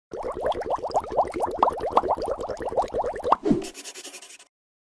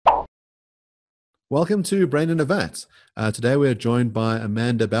Welcome to Brain in a Vat. Today we're joined by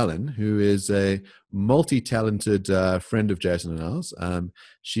Amanda Ballen, who is a multi-talented friend of Jason and ours.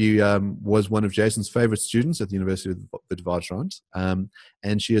 She was one of Jason's favorite students at the University of Witwatersrand,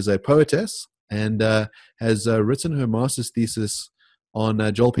 and she is a poetess and has written her master's thesis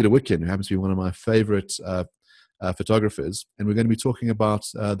on Joel Peter Witkin, who happens to be one of my favorite photographers, and we're going to be talking about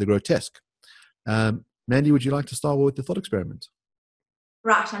the grotesque. Mandy, would you like to start with the thought experiment?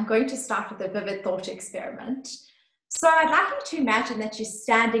 Right, I'm going to start with a vivid thought experiment. So I'd like you to imagine that you're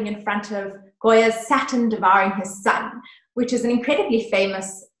standing in front of Goya's Saturn devouring his sun, which is an incredibly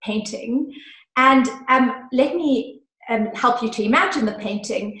famous painting. And let me help you to imagine the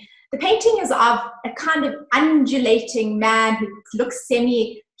painting. The painting is of a kind of undulating man who looks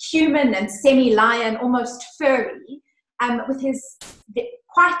semi-human and semi-lion, almost furry, with his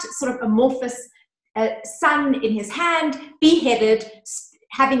quite sort of amorphous sun in his hand, beheaded,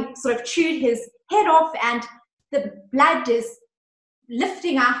 having sort of chewed his head off, and the blood is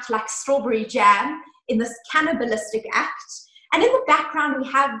lifting out like strawberry jam in this cannibalistic act. And in the background,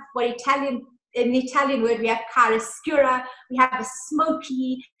 we have in the Italian word, we have chiaroscura, we have a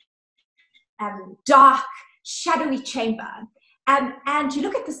smoky, dark, shadowy chamber. And you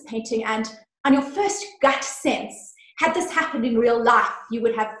look at this painting, and on your first gut sense, had this happened in real life, you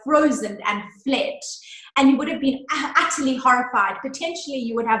would have frozen and fled, and you would have been utterly horrified. Potentially,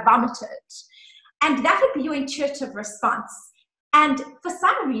 you would have vomited. And that would be your intuitive response. And for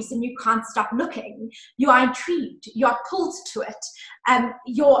some reason, you can't stop looking. You are intrigued. You are pulled to it.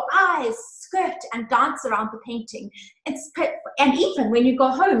 Your eyes skirt and dance around the painting. And even when you go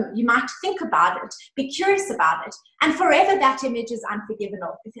home, you might think about it, be curious about it. And forever, that image is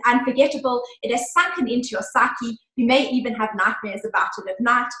unforgettable. It has sunken into your psyche. You may even have nightmares about it at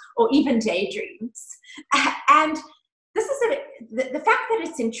night, or even daydreams. And this is the fact that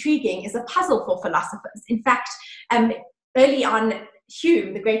it's intriguing is a puzzle for philosophers. In fact, early on,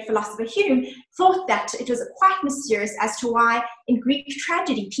 Hume, the great philosopher Hume, thought that it was quite mysterious as to why in Greek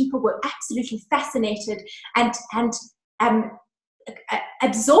tragedy people were absolutely fascinated and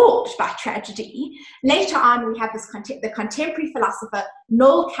absorbed by tragedy. Later on, we have the contemporary philosopher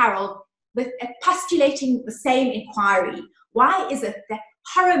Noel Carroll postulating the same inquiry. Why is it that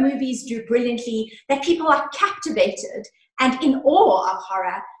horror movies do brilliantly, that people are captivated and in awe of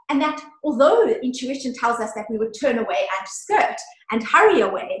horror, and that although intuition tells us that we would turn away and skirt and hurry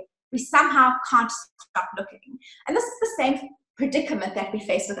away, we somehow can't stop looking? And this is the same predicament that we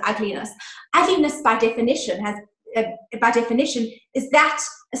face with ugliness. Ugliness, by definition, is that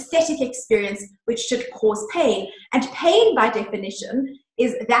aesthetic experience which should cause pain. And pain, by definition,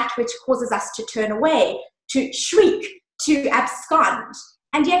 is that which causes us to turn away, to shriek, to abscond.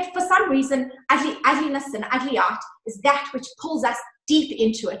 And yet, for some reason, ugliness and ugly art is that which pulls us deep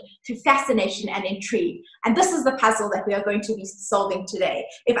into it through fascination and intrigue. And this is the puzzle that we are going to be solving today.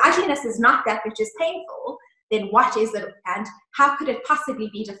 If ugliness is not that which is painful, then what is it, and how could it possibly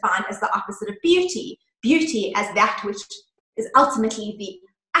be defined as the opposite of beauty? Beauty as that which is ultimately the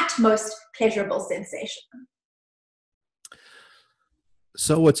utmost pleasurable sensation.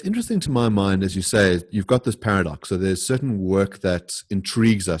 So what's interesting to my mind, as you say, you've got this paradox. So there's certain work that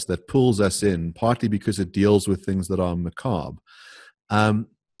intrigues us, that pulls us in, partly because it deals with things that are macabre.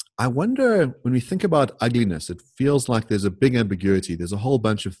 I wonder, when we think about ugliness, it feels like there's a big ambiguity. There's a whole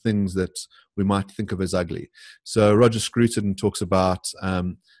bunch of things that we might think of as ugly. So Roger Scruton talks about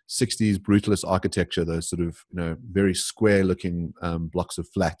 60s brutalist architecture, those sort of very square-looking blocks of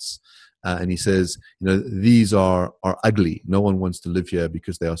flats. And he says, these are ugly. No one wants to live here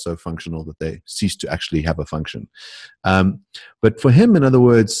because they are so functional that they cease to actually have a function. But for him, in other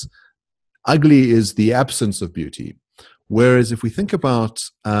words, ugly is the absence of beauty. Whereas if we think about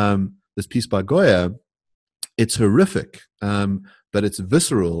this piece by Goya, it's horrific, but it's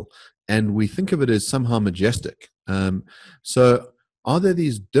visceral, and we think of it as somehow majestic. So are there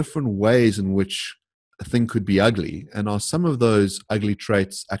these different ways in which a thing could be ugly, and are some of those ugly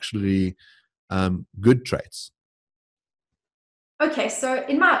traits actually good traits? Okay, so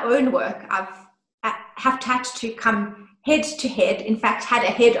in my own work, I have had to come head to head, in fact, had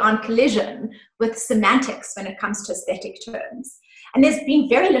a head-on collision with semantics when it comes to aesthetic terms. And there's been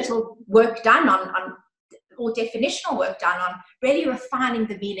very little work done or definitional work done on really refining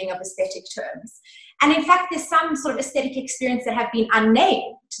the meaning of aesthetic terms. And in fact, there's some sort of aesthetic experience that have been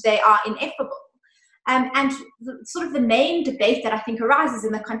unnamed. They are ineffable. And sort of the main debate that I think arises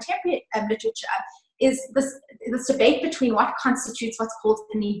in the contemporary literature is this debate between what constitutes what's called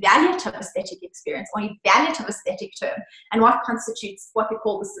an evaluative aesthetic experience or evaluative aesthetic term and what constitutes what we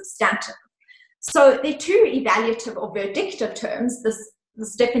call the substantive. So there are two evaluative or verdictive terms, this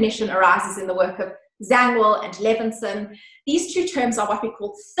This definition arises in the work of Zangwill and Levinson. These two terms are what we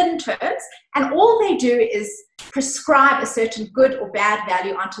call thin terms, and all they do is prescribe a certain good or bad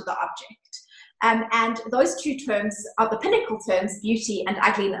value onto the object. And those two terms are the pinnacle terms, beauty and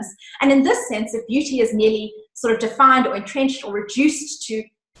ugliness. And in this sense, if beauty is merely sort of defined or entrenched or reduced to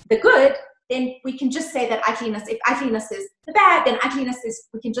the good, then we can just say that ugliness, if ugliness is the bad, then ugliness is,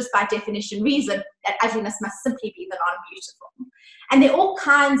 we can just by definition reason that ugliness must simply be the non-beautiful. And there are all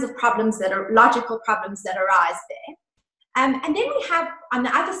kinds of problems that are logical problems that arise there. And then we have, on the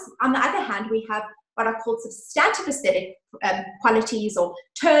other hand, we have what are called substantive aesthetic qualities or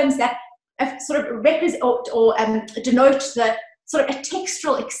terms that sort of represent or denote the sort of a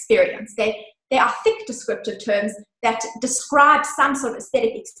textual experience. They are thick descriptive terms that describe some sort of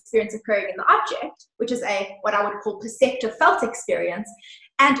aesthetic experience occurring in the object, which is what I would call perceptive felt experience.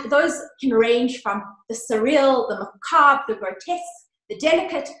 And those can range from the surreal, the macabre, the grotesque, the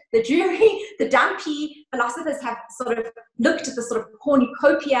delicate, the dreary, the dumpy. Philosophers have sort of looked at the sort of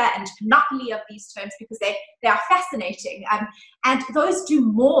cornucopia and panoply of these terms because they are fascinating. And those do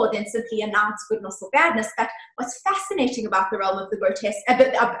more than simply announce goodness or badness. But what's fascinating about the realm of the grotesque, of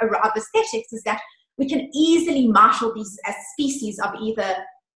aesthetics, is that we can easily marshal these as species of either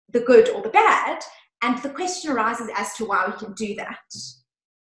the good or the bad. And the question arises as to why we can do that.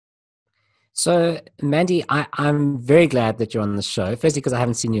 So, Mandy, I'm very glad that you're on the show. Firstly, because I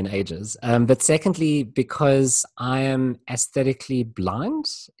haven't seen you in ages. But secondly, because I am aesthetically blind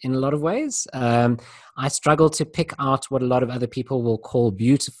in a lot of ways. I struggle to pick out what a lot of other people will call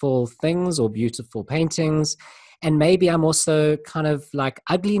beautiful things or beautiful paintings. And maybe I'm also kind of like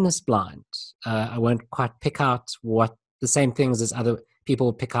ugliness blind. I won't quite pick out what the same things as other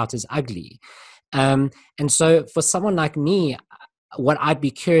people pick out as ugly. And so for someone like me, what I'd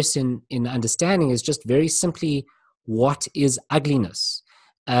be curious in understanding is just very simply, what is ugliness?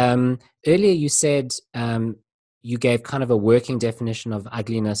 Earlier you said you gave kind of a working definition of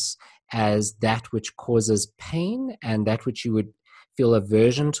ugliness as that which causes pain and that which you would feel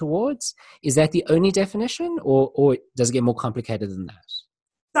aversion towards. Is that the only definition, or does it get more complicated than that?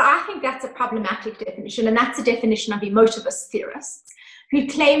 So I think that's a problematic definition, and that's a definition of emotivist theorists who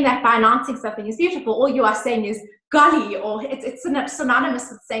claim that by announcing something is beautiful, all you are saying is golly, or it's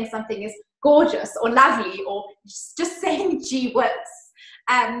synonymous with saying something is gorgeous or lovely, or just saying gee whiz,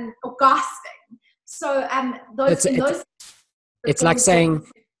 or gasping. So it's like saying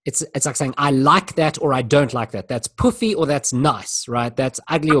I like that or I don't like that. That's puffy or that's nice, right? That's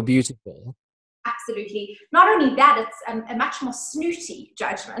ugly or beautiful. Absolutely. Not only that, it's a much more snooty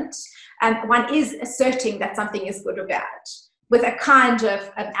judgment. One is asserting that something is good or bad with a kind of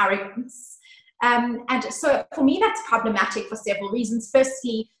arrogance. And so for me, that's problematic for several reasons.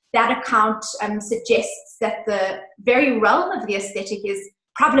 Firstly, that account suggests that the very realm of the aesthetic is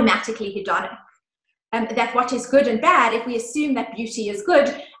problematically hedonic. That what is good and bad, if we assume that beauty is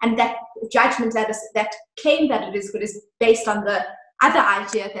good and that judgment that claim that it is good is based on the other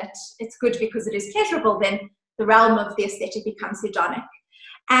idea that it's good because it is pleasurable, then the realm of the aesthetic becomes hedonic.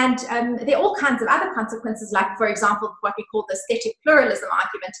 And there are all kinds of other consequences, like, for example, what we call the aesthetic pluralism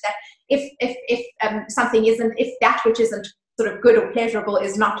argument, that if that which isn't sort of good or pleasurable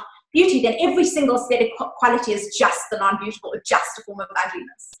is not beauty, then every single aesthetic quality is just the non-beautiful or just a form of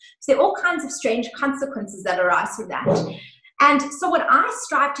ugliness. So there are all kinds of strange consequences that arise from that. And so what I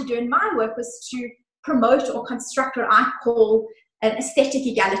strive to do in my work was to promote or construct what I call an aesthetic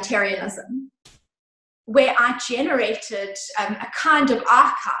egalitarianism, where I generated a kind of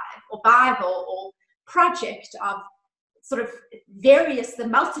archive or Bible or project of sort of the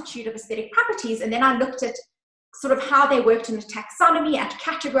multitude of aesthetic properties, and then I looked at sort of how they worked in the taxonomy and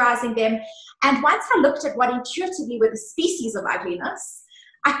categorizing them. And once I looked at what intuitively were the species of ugliness,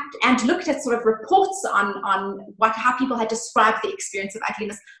 and looked at sort of reports on how people had described the experience of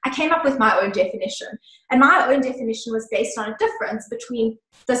ugliness, I came up with my own definition. And my own definition was based on a difference between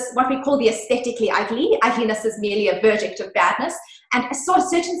what we call the aesthetically ugly. Ugliness is merely a verdict of badness, and a sort of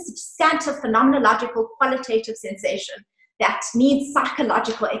certain substantive phenomenological qualitative sensation that needs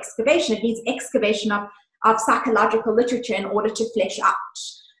psychological excavation. It needs excavation of psychological literature in order to flesh out.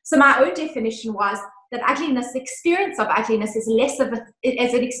 So my own definition was that ugliness, the experience of ugliness, is less of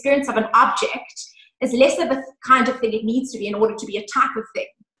as an experience of an object, is less of a kind of thing it needs to be in order to be a type of thing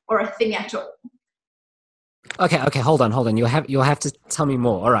or a thing at all. Okay, hold on. You'll have to tell me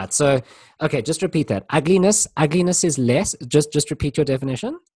more. All right. So, okay, just repeat that. Ugliness is less. Just repeat your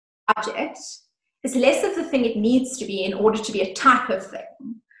definition. Object is less of the thing it needs to be in order to be a type of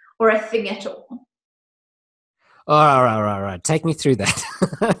thing or a thing at all. All right. Take me through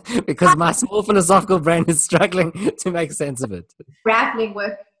that because my small philosophical brain is struggling to make sense of it. Grappling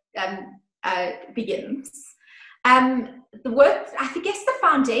work begins. The work, I guess the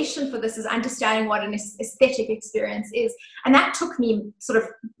foundation for this is understanding what an aesthetic experience is. And that took me sort of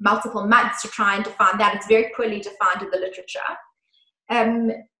multiple months to try and define that. It's very poorly defined in the literature.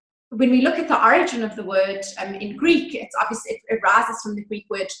 When we look at the origin of the word in Greek, it's obviously, it arises from the Greek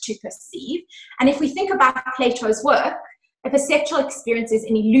word to perceive. And if we think about Plato's work, a perceptual experience is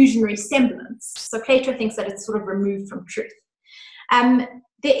an illusionary semblance. So Plato thinks that it's sort of removed from truth.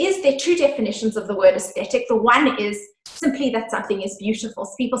 There are two definitions of the word aesthetic. The one is simply that something is beautiful.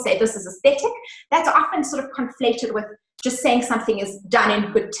 So people say this is aesthetic. That's often sort of conflated with just saying something is done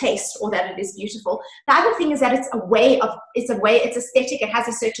in good taste or that it is beautiful. The other thing is that it's aesthetic. It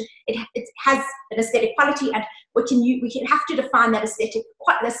has an aesthetic quality, and we can have to define that aesthetic,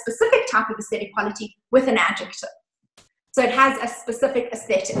 a specific type of aesthetic quality with an adjective. So it has a specific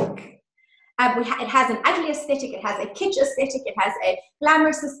aesthetic. It has an ugly aesthetic, it has a kitsch aesthetic, it has a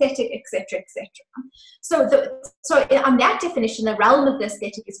glamorous aesthetic, etc., etc. So on that definition, the realm of the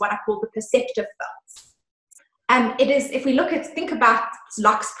aesthetic is what I call the perceptive felt. It is, if we think about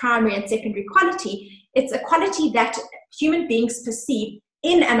Locke's primary and secondary quality, it's a quality that human beings perceive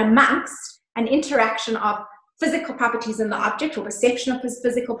in and amongst an interaction of physical properties in the object, or perception of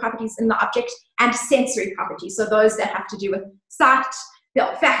physical properties in the object, and sensory properties. So those that have to do with sight, the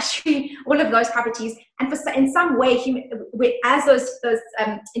olfactory, all of those properties, and in some way, as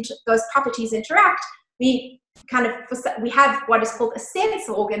those properties interact, we have what is called a sense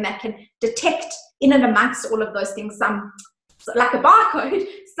organ that can detect in and amongst all of those things, like a barcode,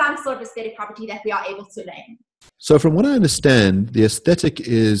 some sort of aesthetic property that we are able to name. So, from what I understand, the aesthetic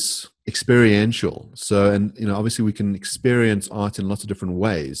is experiential. So, and obviously, we can experience art in lots of different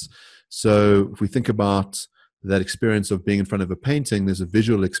ways. So, if we think about that experience of being in front of a painting, there's a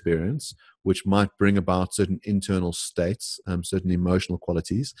visual experience which might bring about certain internal states, certain emotional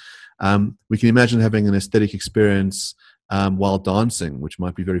qualities. We can imagine having an aesthetic experience while dancing, which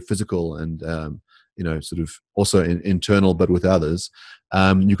might be very physical and sort of also internal, but with others.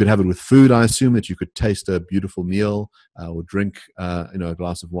 You could have it with food. I assume that you could taste a beautiful meal or drink a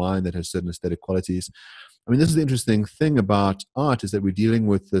glass of wine that has certain aesthetic qualities. I mean, this is the interesting thing about art, is that we're dealing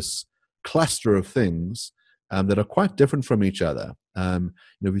with this cluster of things that are quite different from each other. If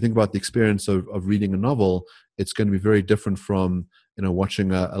you think about the experience of reading a novel, it's going to be very different from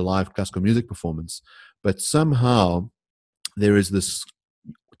watching a live classical music performance. But somehow there is this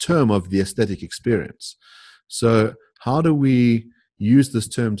term of the aesthetic experience. So how do we use this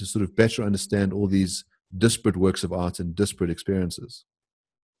term to sort of better understand all these disparate works of art and disparate experiences?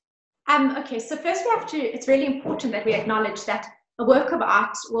 Okay, so first it's really important that we acknowledge that a work of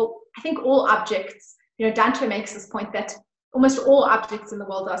art, I think all objects, Dante makes this point that almost all objects in the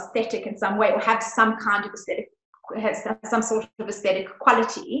world are aesthetic in some way, or have some kind of aesthetic, has some sort of aesthetic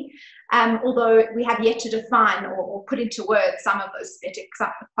quality, although we have yet to define or put into words some of those aesthetic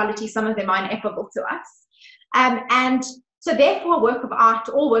qualities. Some of them are ineffable to us. And so therefore, all works of art,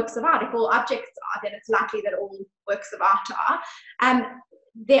 if all objects are, then it's likely that all works of art are.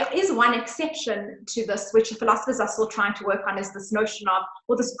 There is one exception to this, which philosophers are still trying to work on, is this notion of,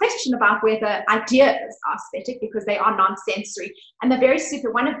 or this question about whether ideas are aesthetic because they are non-sensory. And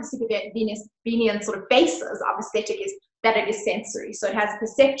one of the supervenience sort of bases of aesthetic is that it is sensory. So it has a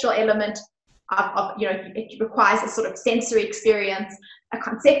perceptual element it requires a sort of sensory experience, a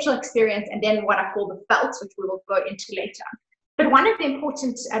conceptual experience, and then what I call the felt, which we will go into later. But one of the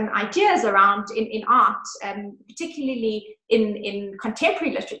important ideas around in art, particularly in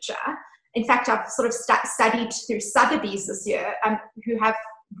contemporary literature, in fact, I've sort of studied through Sotheby's this year, who have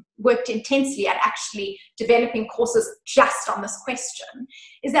worked intensely at actually developing courses just on this question,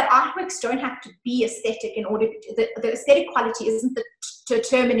 is that artworks don't have to be aesthetic in order the aesthetic quality isn't the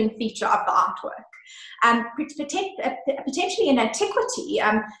determining feature of the artwork. Potentially in antiquity,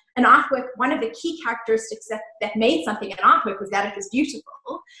 an artwork, one of the key characteristics that made something an artwork was that it was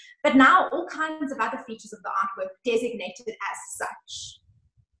beautiful, but now all kinds of other features of the artwork designated as such.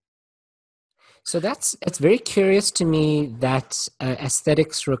 So it's very curious to me that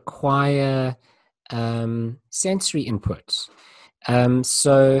aesthetics require sensory input.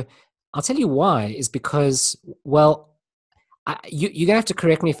 So I'll tell you why, is because, you're going to have to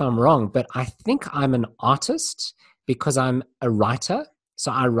correct me if I'm wrong, but I think I'm an artist because I'm a writer.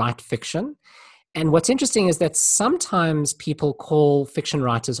 So I write fiction. And what's interesting is that sometimes people call fiction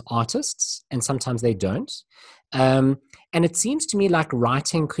writers artists and sometimes they don't. And it seems to me like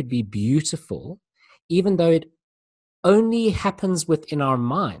writing could be beautiful, even though it only happens within our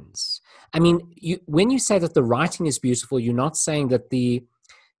minds. I mean, when you say that the writing is beautiful, you're not saying that the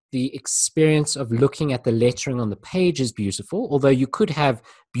experience of looking at the lettering on the page is beautiful, although you could have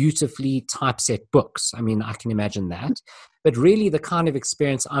beautifully typeset books. I mean, I can imagine that. But really, the kind of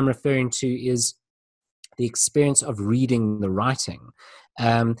experience I'm referring to is the experience of reading the writing,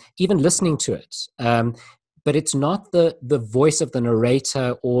 even listening to it. But it's not the voice of the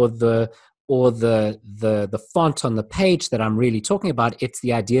narrator or the font on the page that I'm really talking about. It's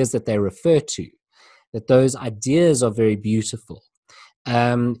the ideas that they refer to, that those ideas are very beautiful.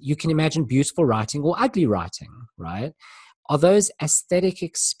 You can imagine beautiful writing or ugly writing, right? Are those aesthetic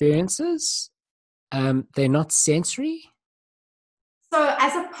experiences? They're not sensory? So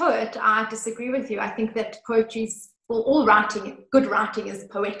as a poet, I disagree with you. I think that all writing, good writing is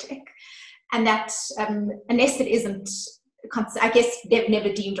poetic. And that unless it isn't, I guess they've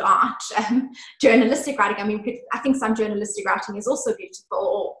never deemed art. Journalistic writing, I mean, I think some journalistic writing is also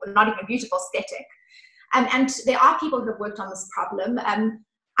beautiful, or not even beautiful, aesthetic. And there are people who have worked on this problem.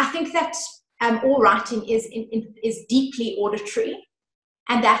 I think that all writing is deeply auditory,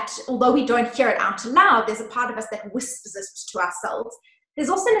 and that although we don't hear it out loud, there's a part of us that whispers it to ourselves. There's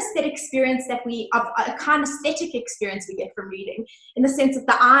also an aesthetic experience a kind of aesthetic experience we get from reading, in the sense that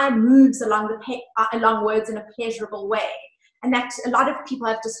the eye moves along along words in a pleasurable way, and that a lot of people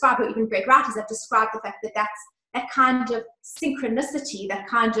have described, or even great writers have described, the fact that that kind of synchronicity, that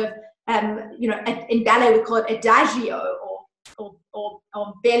kind of in ballet we call it adagio or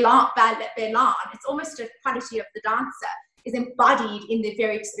Ballen. It's almost a quality of the dancer is embodied in the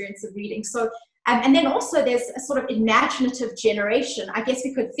very experience of reading. So, and then also there's a sort of imaginative generation. I guess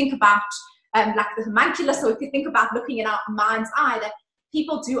we could think about like the homunculus, or we could think about looking in our mind's eye, that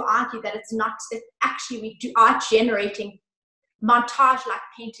people do argue that it's not, that actually are generating montage-like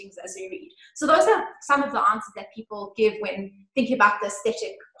paintings as we read. So those are some of the answers that people give when thinking about the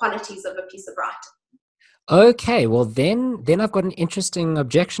aesthetic qualities of a piece of writing. Okay, well then I've got an interesting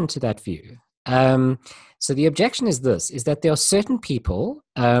objection to that view. So the objection is that there are certain people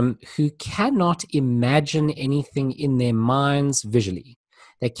who cannot imagine anything in their minds visually.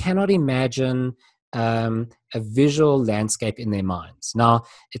 They cannot imagine a visual landscape in their minds. Now,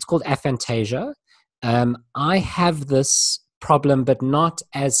 it's called aphantasia. I have this problem, but not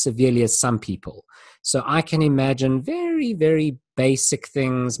as severely as some people. So I can imagine very, very basic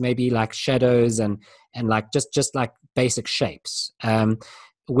things, maybe like shadows and like just like basic shapes.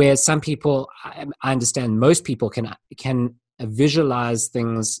 Whereas some people, I understand most people can visualize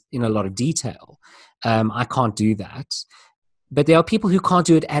things in a lot of detail. I can't do that. But there are people who can't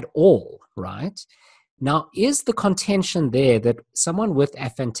do it at all, right? Now, is the contention there that someone with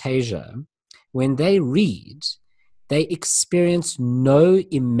aphantasia, when they read, they experience no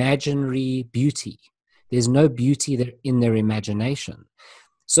imaginary beauty? There's no beauty there in their imagination.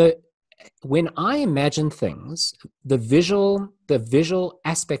 So when I imagine things, the visual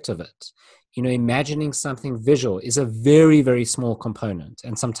aspect of it, imagining something visual is a very, very small component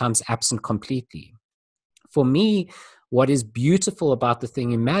and sometimes absent completely. For me, what is beautiful about the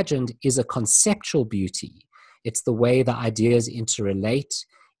thing imagined is a conceptual beauty. It's the way the ideas interrelate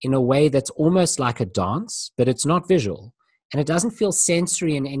in a way that's almost like a dance, but it's not visual. And it doesn't feel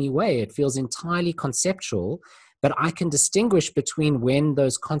sensory in any way. It feels entirely conceptual, but I can distinguish between when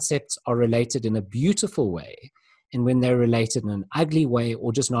those concepts are related in a beautiful way and when they're related in an ugly way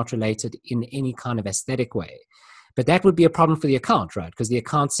or just not related in any kind of aesthetic way. But that would be a problem for the account, right? Because the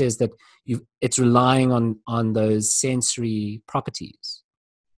account says that it's relying on those sensory properties.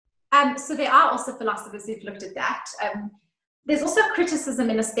 So there are also philosophers who've looked at that. There's also criticism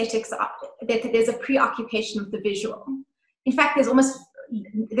in aesthetics that there's a preoccupation with the visual. In fact,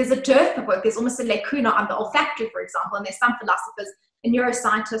 there's a dearth of work. There's almost a lacuna on the olfactory, for example, and there's some philosophers and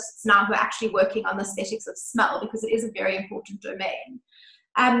neuroscientists now who are actually working on the aesthetics of smell, because it is a very important domain.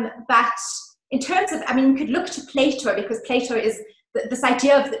 But in terms of, we could look to Plato, because Plato is this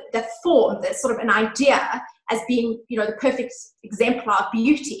idea of the form, there's sort of an idea as being, the perfect exemplar of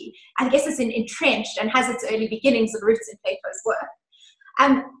beauty. I guess it's entrenched and has its early beginnings and roots in Plato's work.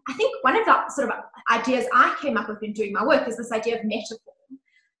 I think one of the sort of ideas I came up with in doing my work is this idea of metaphor,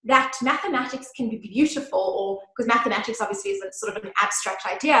 that mathematics can be beautiful, or because mathematics obviously is a sort of an abstract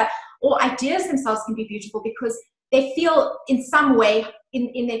idea, or ideas themselves can be beautiful because they feel in some way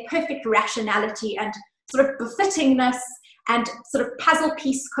in their perfect rationality and sort of befittingness and sort of puzzle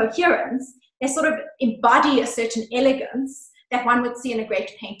piece coherence. They sort of embody a certain elegance that one would see in a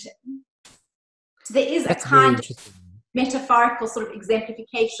great painting. So there is a kind of metaphorical sort of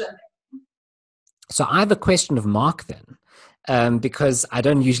exemplification. So I have a question of Mark then. because I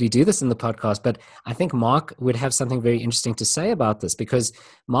don't usually do this in the podcast, but I think Mark would have something very interesting to say about this, because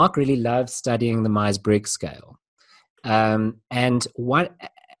Mark really loves studying the Myers-Briggs scale. And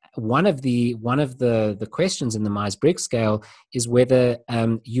one of the questions in the Myers-Briggs scale is whether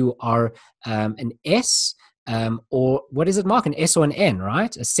you are an S, or what is it, Mark? An S or an N,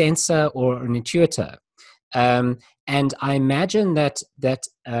 right? A sensor or an intuitor. And I imagine that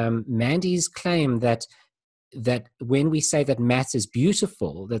Mandy's claim that when we say that maths is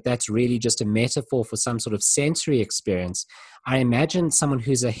beautiful, that's really just a metaphor for some sort of sensory experience. I imagine someone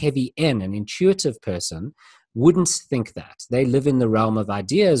who's a heavy N, an intuitive person, wouldn't think that. They live in the realm of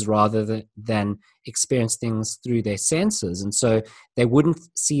ideas rather than experience things through their senses. And so they wouldn't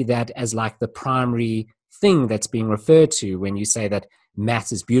see that as like the primary thing that's being referred to when you say that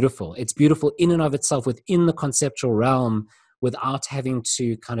maths is beautiful. It's beautiful in and of itself within the conceptual realm, without having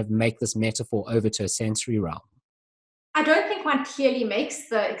to kind of make this metaphor over to a sensory realm. I don't think one clearly makes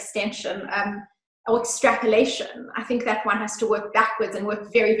the extension or extrapolation. I think that one has to work backwards and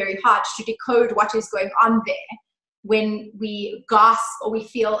work very, very hard to decode what is going on there when we gasp or we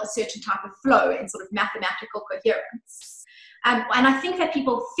feel a certain type of flow in sort of mathematical coherence. And I think that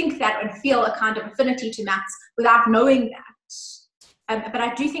people think that and feel a kind of affinity to maths without knowing that. But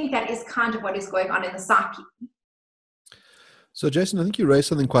I do think that is kind of what is going on in the psyche. So, Jason, I think you raised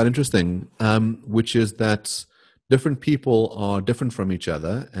something quite interesting, which is that different people are different from each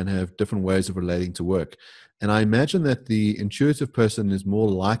other and have different ways of relating to work. And I imagine that the intuitive person is more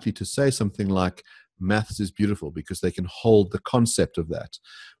likely to say something like, maths is beautiful, because they can hold the concept of that.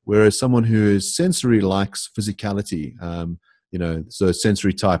 Whereas someone who is sensory likes physicality. So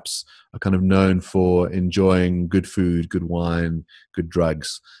sensory types are kind of known for enjoying good food, good wine, good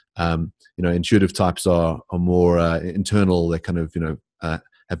drugs. Intuitive types are more internal. They kind of,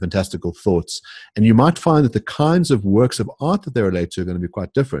 have fantastical thoughts. And you might find that the kinds of works of art that they relate to are going to be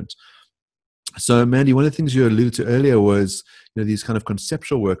quite different. So, Mandy, one of the things you alluded to earlier was, these kind of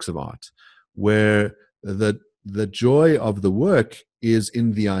conceptual works of art, where the joy of the work is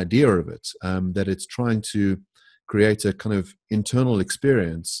in the idea of it, that it's trying to create a kind of internal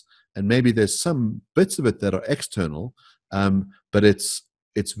experience. And maybe there's some bits of it that are external, but it's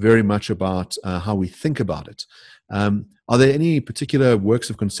very much about how we think about it. Are there any particular works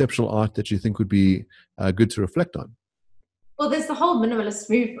of conceptual art that you think would be good to reflect on? Well, there's the whole minimalist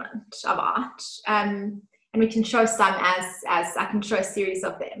movement of art, and we can show some as I can show a series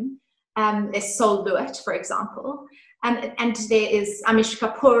of them. There's Sol LeWitt, for example, and there is Amish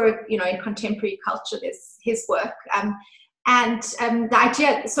Kapoor, in contemporary culture, there's his work. The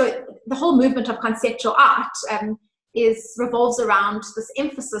idea, so the whole movement of conceptual art revolves around this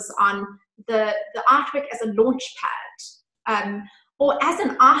emphasis on the artwork as a launch pad, or as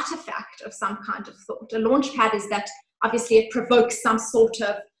an artifact of some kind of thought. A launch pad is that obviously it provokes some sort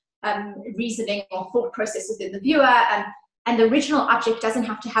of reasoning or thought process within the viewer, and the original object doesn't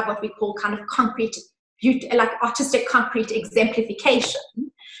have to have what we call kind of concrete, like artistic concrete exemplification,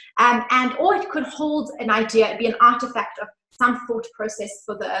 or it could hold an idea, be an artifact of some thought process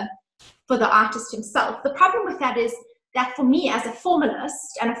for the artist himself. The problem with that is that for me as a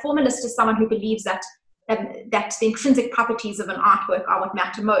formalist, and a formalist is someone who believes that the intrinsic properties of an artwork are what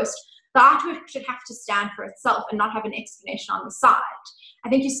matter most, the artwork should have to stand for itself and not have an explanation on the side. I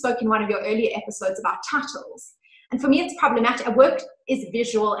think you spoke in one of your earlier episodes about titles. And for me, it's problematic. A work is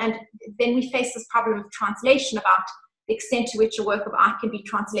visual, and then we face this problem of translation about the extent to which a work of art can be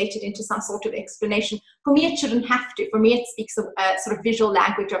translated into some sort of explanation. For me, it shouldn't have to. For me, it speaks a sort of visual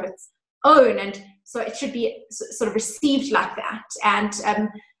language of its own, and so it should be sort of received like that. And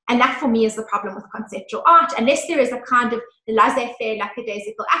that, for me, is the problem with conceptual art, unless there is a kind of laissez-faire,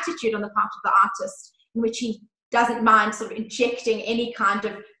 lackadaisical attitude on the part of the artist, in which he doesn't mind sort of injecting any kind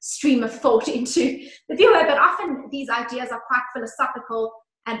of stream of thought into the viewer. But often these ideas are quite philosophical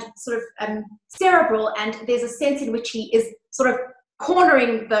and sort of cerebral, and there's a sense in which he is sort of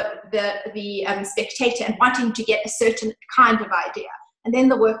cornering the spectator and wanting to get a certain kind of idea. And then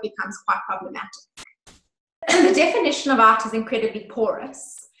the work becomes quite problematic. The definition of art is incredibly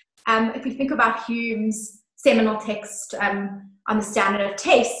porous. If we think about Hume's seminal text on the standard of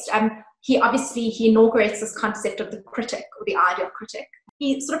taste, he inaugurates this concept of the critic, or the ideal critic.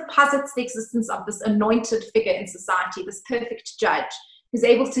 He sort of posits the existence of this anointed figure in society, this perfect judge, who's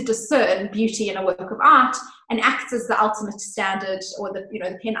able to discern beauty in a work of art and acts as the ultimate standard, or the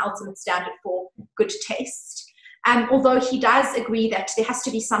penultimate standard for good taste. Although he does agree that there has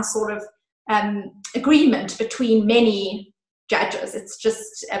to be some sort of agreement between many judges. It's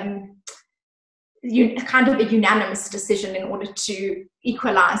just kind of a unanimous decision in order to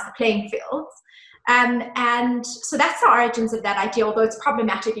equalize the playing fields. And so that's the origins of that idea, although it's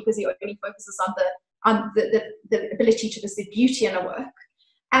problematic because he only focuses on the ability to perceive beauty in a work.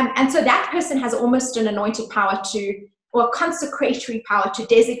 And so that person has almost an anointed power or a consecratory power to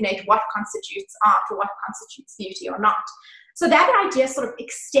designate what constitutes art or what constitutes beauty or not. So that idea sort of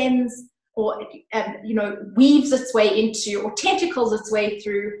extends or, weaves its way into or tentacles its way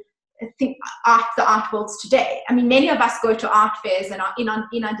through, I think, the art worlds today. I mean, many of us go to art fairs and are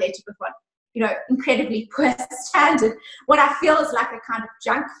inundated with what, incredibly poor standard, what I feel is like a kind of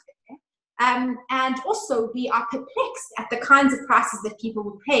junk fair. And also we are perplexed at the kinds of prices that people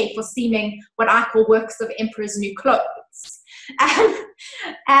would pay for seeming what I call works of emperor's new clothes.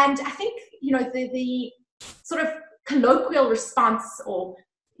 And I think, the sort of colloquial response or,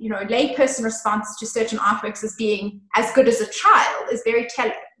 layperson response to certain artworks as being as good as a child is very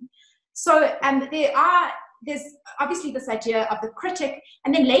telling. So there's obviously this idea of the critic,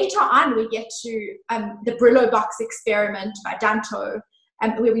 and then later on we get to the Brillo box experiment by Danto,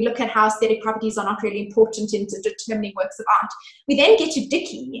 where we look at how aesthetic properties are not really important in determining works of art. We then get to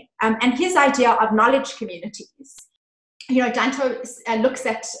Dickey and his idea of knowledge communities. Danto looks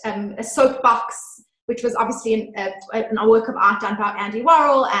at a soapbox, which was obviously a work of art done by Andy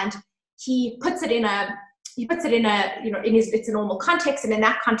Warhol, and he puts it in its normal context, and in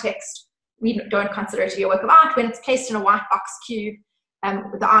that context, we don't consider it to be a work of art. When it's placed in a white box cube,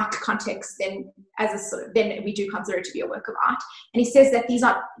 with the art context, then we do consider it to be a work of art. And he says that these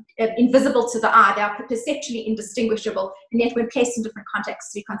are invisible to the eye; they are perceptually indistinguishable, and yet when placed in different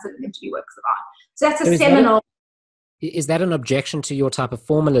contexts, we consider them to be works of art. So that's a seminal. Is that an objection to your type of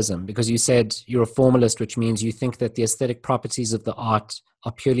formalism? Because you said you're a formalist, which means you think that the aesthetic properties of the art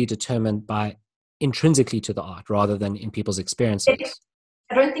are purely determined by intrinsically to the art rather than in people's experiences.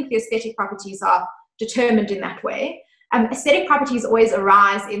 I don't think the aesthetic properties are determined in that way. Aesthetic properties always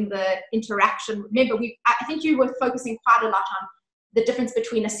arise in the interaction. Remember, I think you were focusing quite a lot on the difference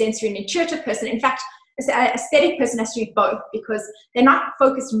between a sensory and intuitive person. In fact, an aesthetic person has to be both, because they're not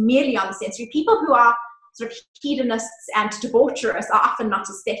focused merely on the sensory. People who are sort of hedonists and debaucherists are often not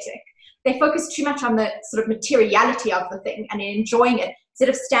aesthetic. They focus too much on the sort of materiality of the thing and enjoying it instead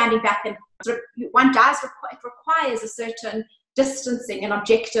of standing back and sort of, it requires a certain distancing and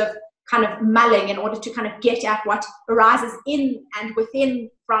objective kind of mulling in order to kind of get at what arises in and within,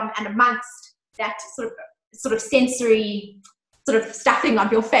 from and amongst that sort of sensory sort of stuffing on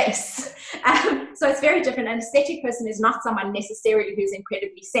your face. So it's very different. An aesthetic person is not someone necessarily who's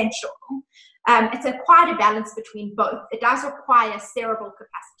incredibly sensual. It's quite a balance between both. It does require cerebral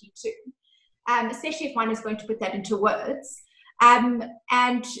capacity too, especially if one is going to put that into words.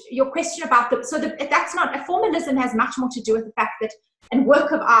 And your question about that's not, a formalism has much more to do with the fact that a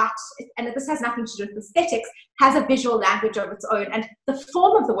work of art, and this has nothing to do with aesthetics, has a visual language of its own. And the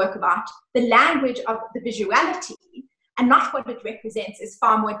form of the work of art, the language of the visuality, and not what it represents, is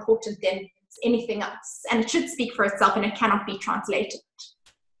far more important than anything else. And it should speak for itself, and it cannot be translated.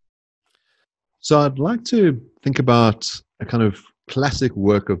 So I'd like to think about a kind of classic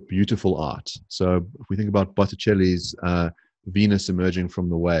work of beautiful art. So if we think about Botticelli's Venus Emerging from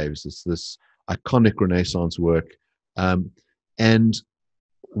the Waves, it's this iconic Renaissance work. And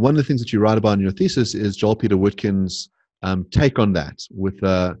one of the things that you write about in your thesis is Joel Peter Witkin's take on that with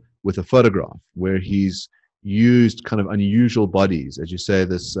a photograph, where he's used kind of unusual bodies, as you say,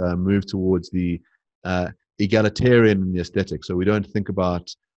 this move towards the egalitarian in the aesthetic. So we don't think about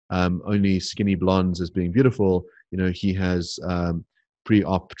only skinny blondes as being beautiful. He has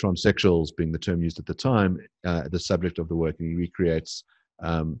pre-op transsexuals being the term used at the time, the subject of the work, and he recreates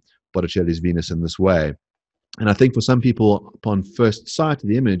Botticelli's Venus in this way. And I think for some people, upon first sight of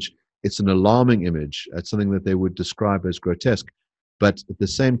the image, it's an alarming image. It's something that they would describe as grotesque, but at the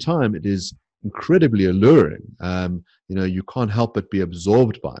same time, it is incredibly alluring. You can't help but be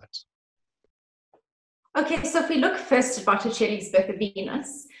absorbed by it. Okay, so if we look first at Botticelli's Birth of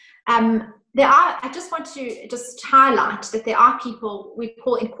Venus, I just want to highlight that there are people we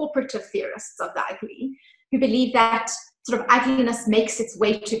call incorporative theorists of the ugly, who believe that sort of ugliness makes its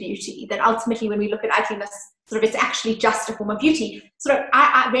way to beauty, that ultimately when we look at ugliness, sort of it's actually just a form of beauty. Sort of,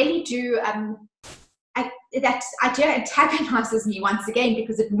 I really do, that idea antagonizes me once again,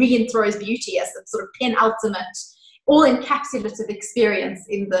 because it re-enthrows beauty as the sort of penultimate, all-encapsulative experience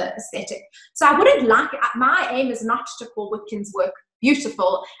in the aesthetic. So I wouldn't my aim is not to call Witkin's work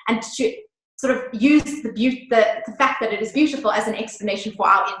beautiful and to sort of use the fact that it is beautiful as an explanation for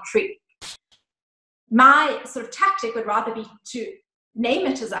our intrigue. My sort of tactic would rather be to name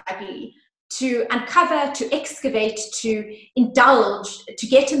it as ugly, to uncover, to excavate, to indulge, to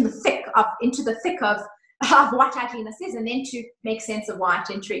get into the thick of of what ugliness is, and then to make sense of why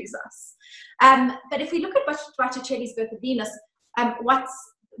it intrigues us. But if we look at Botticelli's Birth of Venus, what's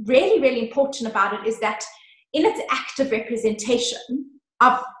really, really important about it is that in its active representation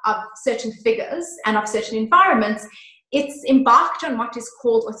of certain figures and of certain environments, it's embarked on what is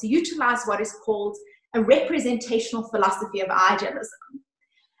called, or it's utilized what is called a representational philosophy of idealism.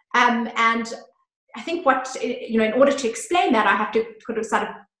 And I think in order to explain that, I have to sort of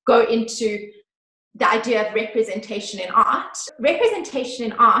go into the idea of representation in art. Representation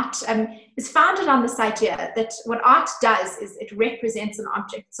in art is founded on this idea that what art does is it represents an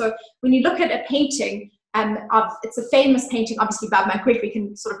object. So when you look at a painting, it's a famous painting, obviously, by Magritte. We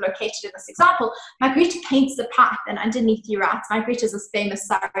can sort of locate it in this example. Magritte paints the pipe, and underneath he writes, Magritte is this famous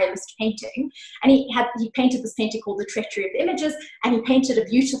surrealist painting, and he painted this painting called The Treachery of the Images, and he painted a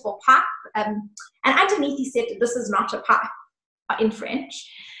beautiful pipe, and underneath he said, this is not a pipe, in French.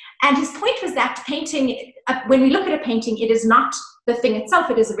 And his point was that painting, when we look at a painting, it is not the thing itself,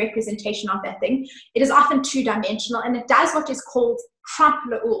 it is a representation of that thing. It is often two-dimensional, and it does what is called trompe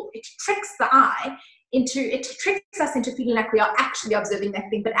l'oeil. It tricks the eye it tricks us into feeling like we are actually observing that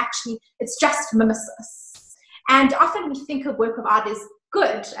thing, but actually it's just mimesis. And often we think a work of art is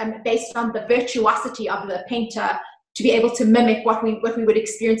good based on the virtuosity of the painter to be able to mimic what we would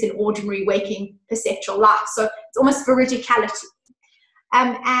experience in ordinary waking perceptual life. So it's almost veridicality.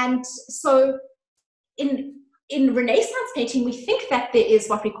 And so in Renaissance painting, we think that there is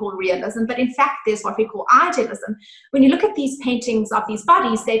what we call realism, but in fact, there's what we call idealism. When you look at these paintings of these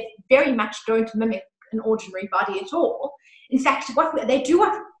bodies, they very much don't mimic an ordinary body at all. In fact, they do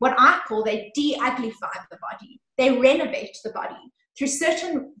what I call, they de-uglify the body. They renovate the body through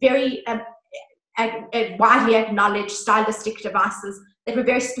certain very widely acknowledged stylistic devices that were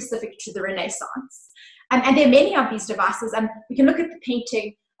very specific to the Renaissance. And there are many of these devices. We can look at the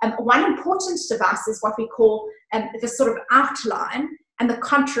painting. One important device is what we call the sort of outline and the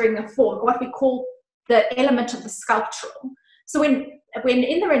contouring of form, what we call the element of the sculptural. So when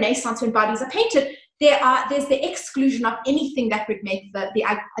in the Renaissance, when bodies are painted, there's the exclusion of anything that would make the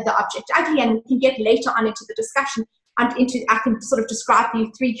object ugly, and we can get later on into the discussion. I can sort of describe for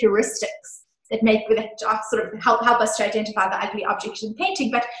you 3 heuristics that sort of help us to identify the ugly object in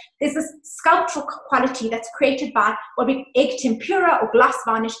painting. But there's this sculptural quality that's created by what we egg tempera or glass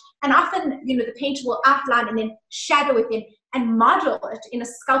varnish, and often the painter will outline and then shadow it in and model it in a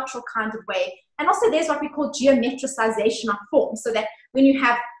sculptural kind of way. And also there's what we call geometricization of form, so that when you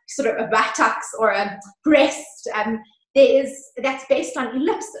have sort of a buttocks or a breast, that's based on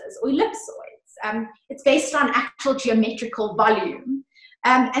ellipses or ellipsoids. It's based on actual geometrical volume.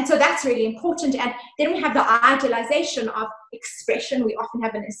 And so that's really important. And then we have the idealization of expression. We often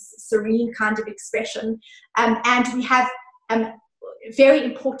have a serene kind of expression. And we have very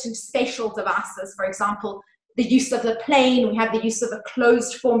important spatial devices. For example, the use of the plane. We have the use of a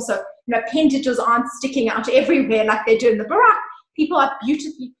closed form. So, appendages aren't sticking out everywhere like they do in the Baroque. People are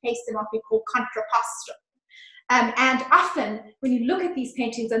beautifully placed in what we call contrapposto. And often, when you look at these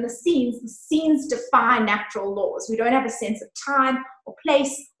paintings and the scenes defy natural laws. We don't have a sense of time or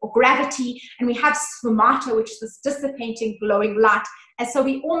place or gravity, and we have sfumato, which is this dissipating, glowing light, and so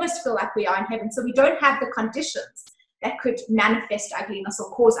we almost feel like we are in heaven. So we don't have the conditions that could manifest ugliness or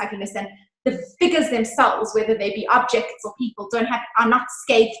cause ugliness, and the figures themselves, whether they be objects or people, are not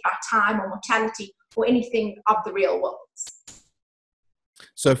scathed by time or mortality or anything of the real world.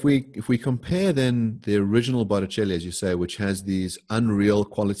 So if we compare then the original Botticelli, as you say, which has these unreal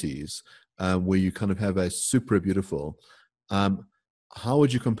qualities, where you kind of have a super beautiful, how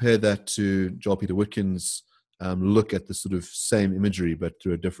would you compare that to Joel Peter Witkin's look at the sort of same imagery but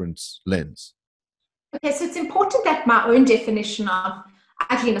through a different lens? Okay, so it's important that my own definition of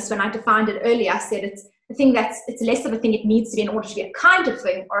ugliness, when I defined it earlier, I said it's a thing it's less of a thing it needs to be in order to be a kind of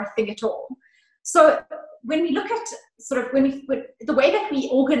thing or a thing at all. So when we look at the way that we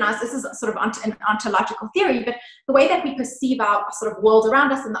organize, this is sort of an ontological theory, but the way that we perceive our sort of world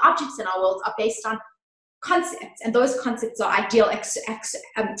around us and the objects in our world are based on concepts, and those concepts are ideal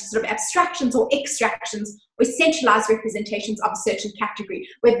sort of abstractions or extractions or essentialized representations of a certain category,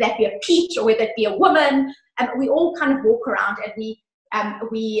 whether that be a peach or whether it be a woman. We all kind of walk around and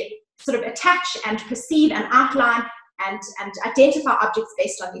we sort of attach and perceive and outline and identify objects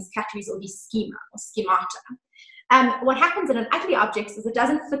based on these categories or these schema or schemata. What happens in an ugly object is it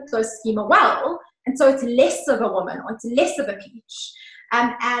doesn't fit those schema well, and so it's less of a woman or it's less of a peach.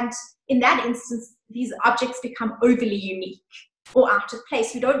 And in that instance, these objects become overly unique or out of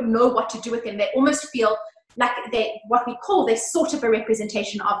place. We don't know what to do with them. They almost feel like they're sort of a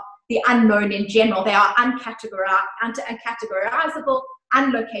representation of the unknown in general. They are uncategorizable,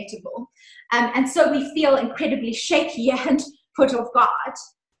 unlocatable. And so we feel incredibly shaky and put off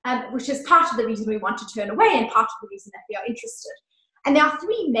guard, which is part of the reason we want to turn away and part of the reason that we are interested. And there are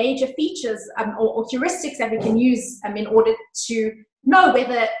three major features or heuristics that we can use in order to know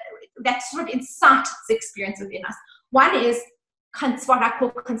whether that sort of incites the experience within us. One is what I call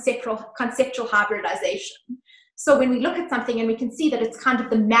conceptual hybridization. So when we look at something and we can see that it's kind of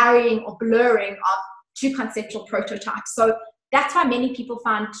the marrying or blurring of two conceptual prototypes. So that's why many people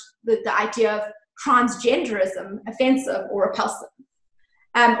find the idea of transgenderism offensive or repulsive.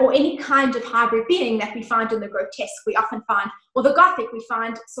 Or any kind of hybrid being that we find in the grotesque, we often find, or the Gothic, we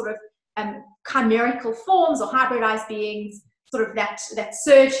find sort of chimerical forms or hybridized beings, sort of that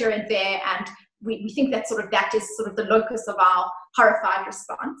surge here and there, and we think that that is sort of the locus of our horrified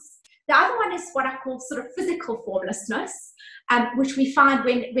response. The other one is what I call sort of physical formlessness, which we find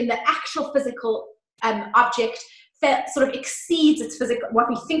when the actual physical object sort of exceeds its physical, what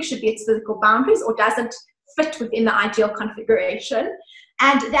we think should be its physical boundaries, or doesn't fit within the ideal configuration.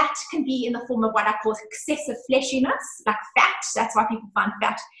 And that can be in the form of what I call excessive fleshiness, like fat. That's why people find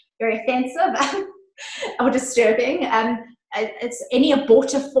fat very offensive or disturbing. It's any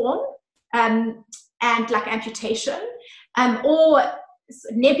abortive form, and like amputation, or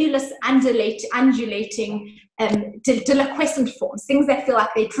nebulous, undulating, deliquescent forms, things that feel like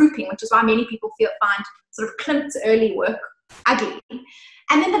they're drooping, which is why many people find sort of Klimt's early work ugly.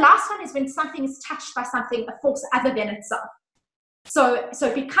 And then the last one is when something is touched by something, a force other than itself. So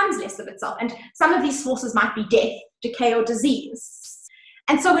it becomes less of itself. And some of these forces might be death, decay, or disease.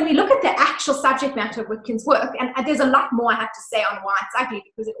 And so when we look at the actual subject matter of Witkin's work, and there's a lot more I have to say on why it's ugly,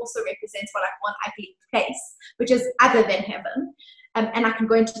 because it also represents what I call an ugly place, which is other than heaven. And I can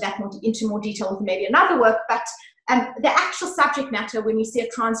go into that into more detail with maybe another work. But the actual subject matter, when we see a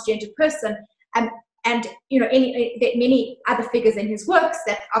transgendered person, and many other figures in his works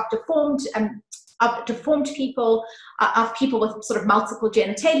that are deformed people, of people with sort of multiple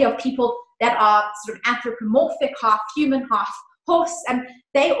genitalia, of people that are sort of anthropomorphic, half human, half horse, and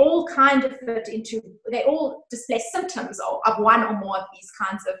they all kind of they all display symptoms of one or more of these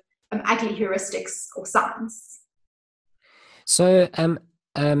kinds of ugly heuristics or signs. So,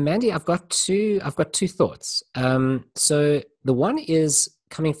 Mandy, I've got two thoughts. So the one is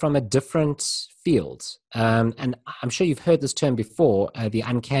coming from a different field, and I'm sure you've heard this term before, the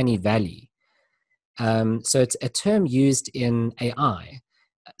uncanny valley. So it's a term used in AI.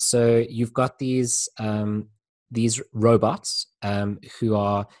 So you've got these robots who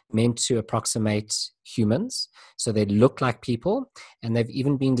are meant to approximate humans. So they look like people, and they've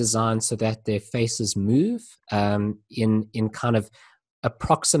even been designed so that their faces move in kind of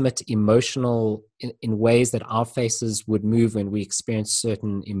approximate emotional, in ways that our faces would move when we experience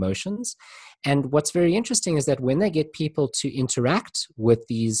certain emotions. And what's very interesting is that when they get people to interact with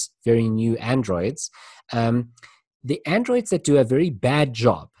these very new androids, the androids that do a very bad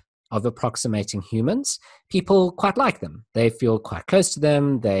job of approximating humans, people quite like them. They feel quite close to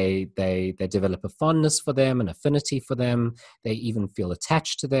them. They develop a fondness for them, an affinity for them. They even feel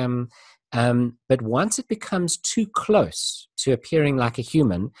attached to them. But once it becomes too close to appearing like a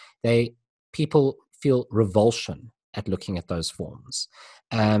human, people feel revulsion at looking at those forms.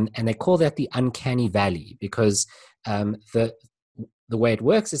 And they call that the uncanny valley, because the way it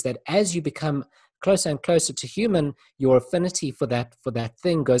works is that as you become closer and closer to human, your affinity for that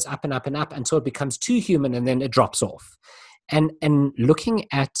thing goes up and up and up until it becomes too human, and then it drops off. And looking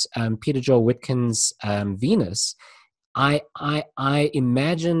at Peter Joel Witkin's Venus, I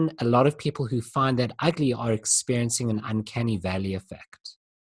imagine a lot of people who find that ugly are experiencing an uncanny valley effect.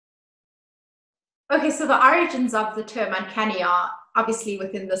 Okay, so the origins of the term uncanny are obviously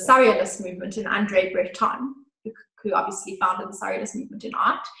within the surrealist movement in André Breton, who obviously founded the surrealist movement in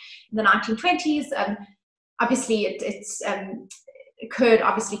art in the 1920s. Obviously, it's occurred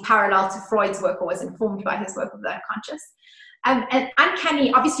obviously parallel to Freud's work, or was informed by his work of the unconscious. And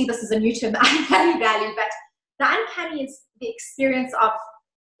uncanny, obviously this is a new term, the uncanny valley, but the uncanny is the experience of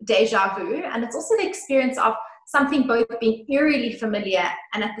déjà vu, and it's also the experience of something both being eerily familiar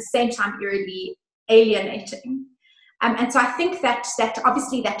and at the same time eerily alienating. And so I think that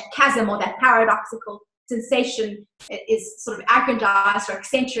obviously that chasm or that paradoxical sensation is sort of aggrandized or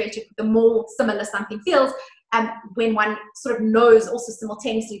accentuated the more similar something feels, when one sort of knows also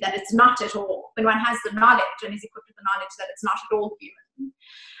simultaneously that it's not at all, when one has the knowledge and is equipped with the knowledge that it's not at all human.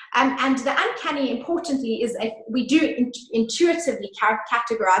 And the uncanny, importantly, is we do intuitively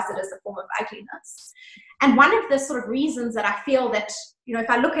categorize it as a form of ugliness. And one of the sort of reasons that I feel that, if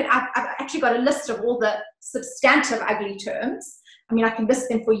I look at, I've actually got a list of all the substantive ugly terms. I mean, I can list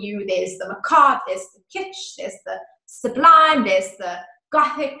them for you. There's the macabre, there's the kitsch, there's the sublime, there's the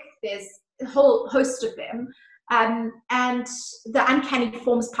Gothic, there's a whole host of them. And the uncanny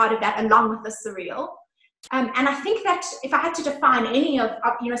forms part of that, along with the surreal. And I think that if I had to define any of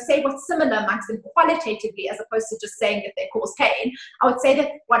say what's similar amongst them qualitatively, as opposed to just saying that they cause pain, I would say that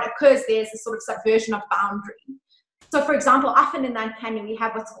what occurs there is a sort of subversion of boundary. So, for example, often in the uncanny, we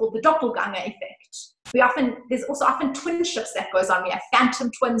have what's called the doppelganger effect. There's also often twinships that goes on. We have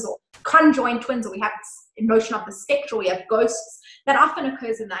phantom twins or conjoined twins, or we have this notion of the spectral, we have ghosts. That often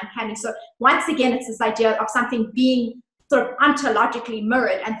occurs in the uncanny. So once again, it's this idea of something being sort of ontologically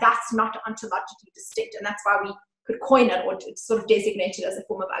mirrored, and that's not ontologically distinct. And that's why we could coin it or sort of designate it as a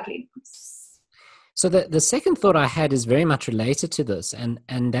form of ugliness. So the second thought I had is very much related to this, and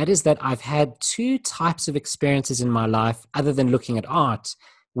that is that I've had two types of experiences in my life, other than looking at art,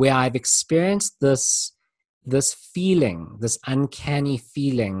 where I've experienced this feeling, this uncanny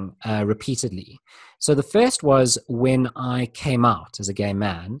feeling repeatedly. So the first was when I came out as a gay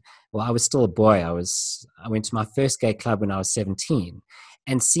man. Well, I was still a boy. I went to my first gay club when I was 17,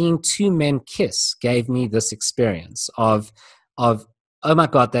 and seeing two men kiss gave me this experience of oh my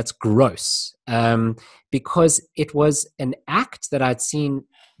God, that's gross. Because it was an act that I'd seen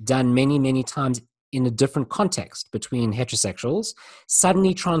done many, many times in a different context between heterosexuals,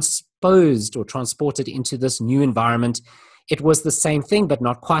 suddenly transposed or transported into this new environment. It was the same thing, but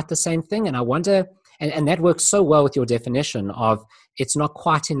not quite the same thing. And I wonder, and that works so well with your definition of it's not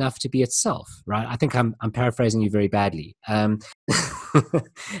quite enough to be itself, right? I think I'm paraphrasing you very badly. And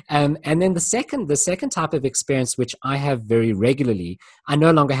then the second type of experience, which I have very regularly, I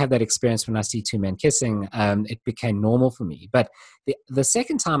no longer have that experience when I see two men kissing. It became normal for me. But the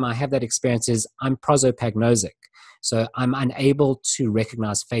second time I have that experience is I'm prosopagnotic. So I'm unable to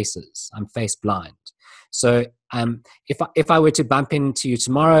recognize faces. I'm face blind. So if I were to bump into you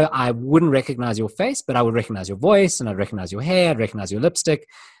tomorrow, I wouldn't recognize your face, but I would recognize your voice, and I'd recognize your hair, I'd recognize your lipstick.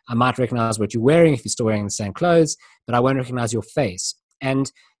 I might recognize what you're wearing if you're still wearing the same clothes, but I won't recognize your face.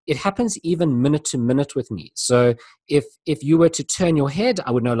 And it happens even minute to minute with me. So if you were to turn your head,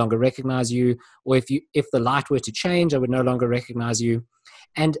 I would no longer recognize you. Or if the light were to change, I would no longer recognize you.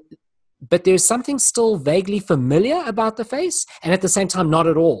 But there's something still vaguely familiar about the face, and at the same time, not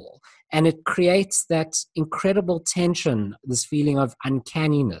at all. And it creates that incredible tension, this feeling of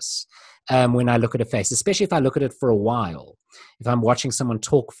uncanniness when I look at a face, especially if I look at it for a while. If I'm watching someone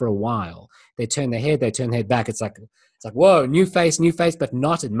talk for a while, they turn their head back. It's like, whoa, new face, but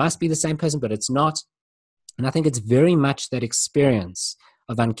not. It must be the same person, but it's not. And I think it's very much that experience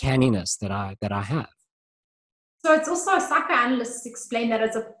of uncanniness that I have. So it's also, psychoanalysts explain that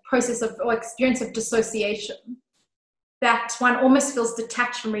as a process of or experience of dissociation, that one almost feels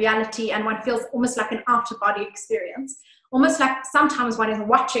detached from reality, and one feels almost like an out-of-body experience, almost like sometimes one is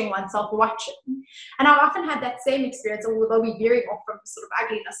watching oneself watching. And I've often had that same experience, although we're veering off from sort of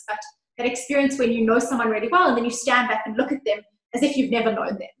ugliness, but that experience when you know someone really well and then you stand back and look at them as if you've never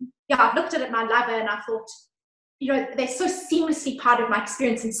known them. Yeah, I've looked at my lover and I thought, they're so seamlessly part of my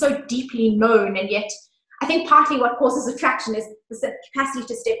experience and so deeply known, and yet I think partly what causes attraction is the capacity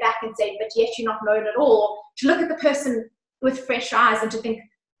to step back and say, but yet you're not known at all, to look at the person with fresh eyes and to think,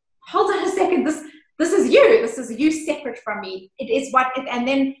 hold on a second, this is you separate from me. It is and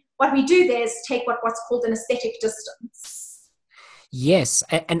then what we do there is take what's called an aesthetic distance. Yes,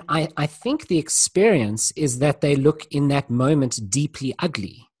 and I think the experience is that they look in that moment deeply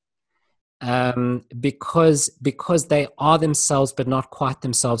ugly. Because they are themselves, but not quite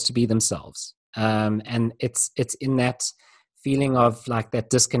themselves to be themselves. And it's in that feeling of like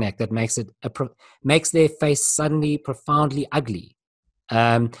that disconnect that makes their face suddenly profoundly ugly.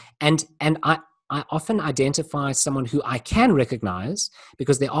 And I often identify someone who I can recognize,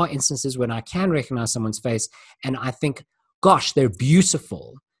 because there are instances when I can recognize someone's face and I think, gosh, they're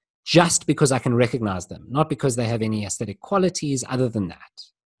beautiful, just because I can recognize them, not because they have any aesthetic qualities other than that.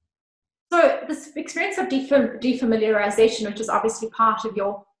 So this experience of defamiliarization, which is obviously part of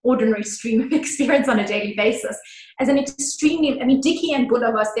your ordinary stream of experience on a daily basis, as an extremely, Dickey and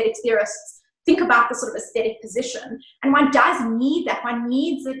Buller, who are aesthetic theorists, think about the sort of aesthetic position. And one does need that. One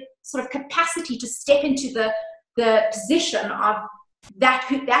needs a sort of capacity to step into the position of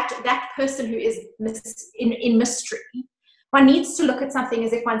that person who is in mystery. One needs to look at something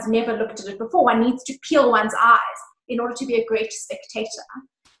as if one's never looked at it before. One needs to peel one's eyes in order to be a great spectator.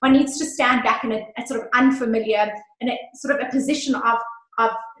 One needs to stand back in a sort of unfamiliar, in a sort of a position of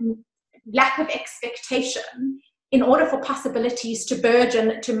lack of expectation in order for possibilities to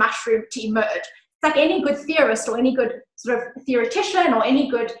burgeon, to mushroom, to emerge. It's like any good theorist or any good sort of theoretician or any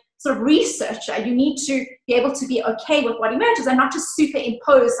good sort of researcher, you need to be able to be okay with what emerges and not to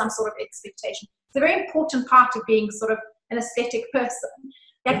superimpose some sort of expectation. It's a very important part of being sort of an aesthetic person,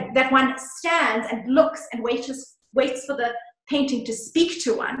 that one stands and looks and waits for the painting to speak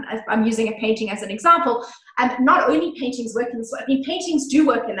to one. I'm using a painting as an example. Not only paintings work in this way, I mean, paintings do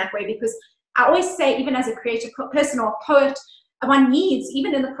work in that way, because I always say, even as a creative person or a poet, one needs,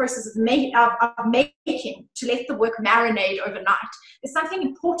 even in the process of making, to let the work marinate overnight. There's something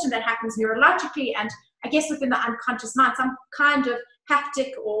important that happens neurologically, and I guess within the unconscious mind, some kind of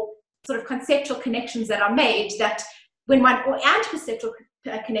haptic or sort of conceptual connections that are made, that when one, and perceptual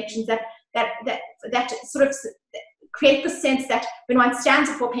connections that sort of create the sense that when one stands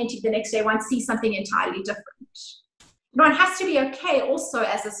before painting the next day, one sees something entirely different. One has to be okay also,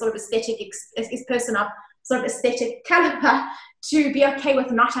 as a sort of aesthetic person of sort of aesthetic caliber, to be okay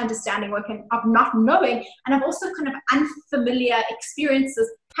with not understanding work and of not knowing, and of also kind of unfamiliar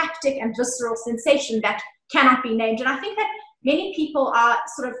experiences, haptic and visceral sensation that cannot be named. And I think that many people are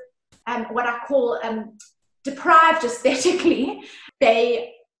sort of what I call deprived aesthetically.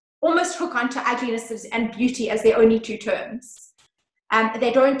 They almost hook onto ugliness and beauty as their only two terms.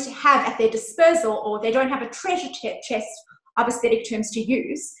 They don't have at their disposal, or they don't have a treasure chest of aesthetic terms to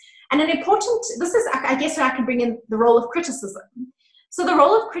use. And this is, I guess, where I can bring in the role of criticism. So the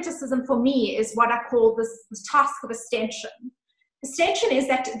role of criticism for me is what I call this task of ostension. Ostension is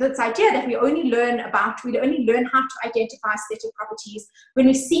that this idea that we only learn how to identify aesthetic properties when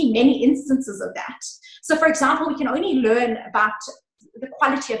we see many instances of that. So for example, we can only learn about the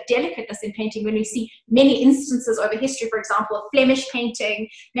quality of delicateness in painting when we see many instances over history, for example, of Flemish painting,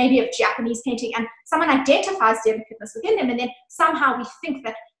 maybe of Japanese painting, and someone identifies delicateness within them, and then somehow we think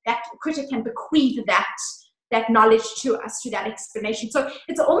that critic can bequeath that knowledge to us through that explanation. So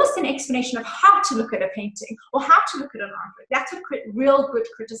it's almost an explanation of how to look at a painting or how to look at an artwork. That's what real good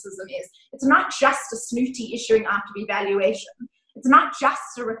criticism is. It's not just a snooty issuing out of evaluation. It's not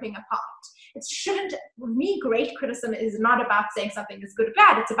just a ripping apart. For me, great criticism is not about saying something is good or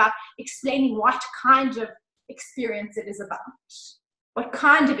bad. It's about explaining what kind of experience it is about, what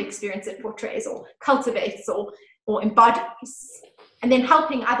kind of experience it portrays or cultivates or embodies, and then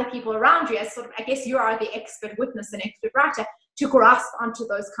helping other people around you, as sort of, I guess you are the expert witness and expert writer, to grasp onto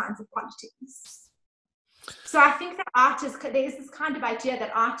those kinds of qualities. So I think that there is this kind of idea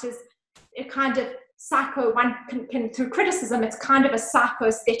that art is a kind of one can through criticism, it's kind of a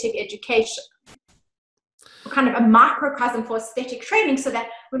psycho-aesthetic education, kind of a microcosm for aesthetic training, so that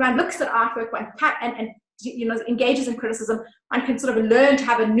when one looks at artwork and engages in criticism, one can sort of learn to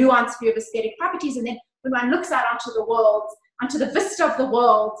have a nuanced view of aesthetic properties, and then when one looks out onto the world, onto the vista of the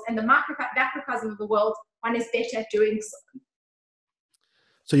world and the macrocosm of the world, one is better at doing so.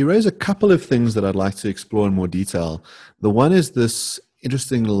 So you raise a couple of things that I'd like to explore in more detail. The one is this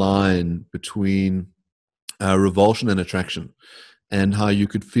interesting line between revulsion and attraction, and how you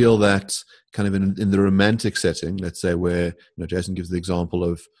could feel that kind of in the romantic setting, let's say, where Jason gives the example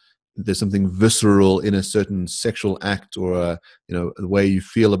of there's something visceral in a certain sexual act, or the way you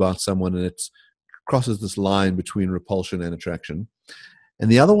feel about someone, and it crosses this line between repulsion and attraction.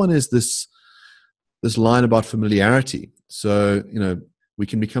 And the other one is this line about familiarity. So we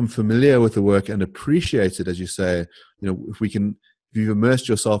can become familiar with the work and appreciate it, as you say. If you've immersed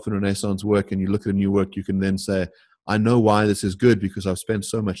yourself in Renaissance work and you look at a new work, you can then say, I know why this is good because I've spent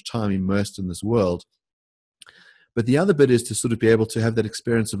so much time immersed in this world. But the other bit is to sort of be able to have that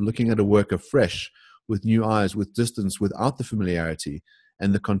experience of looking at a work afresh, with new eyes, with distance, without the familiarity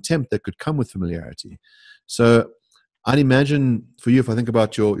and the contempt that could come with familiarity. So I'd imagine for you, if I think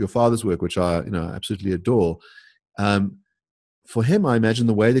about your father's work, which I absolutely adore, for him, I imagine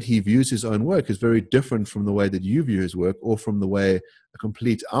the way that he views his own work is very different from the way that you view his work, or from the way a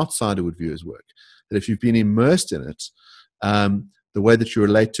complete outsider would view his work. That if you've been immersed in it, the way that you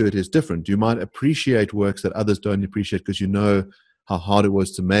relate to it is different. You might appreciate works that others don't appreciate because you know how hard it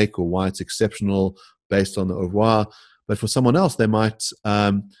was to make or why it's exceptional based on the au revoir. But for someone else, they might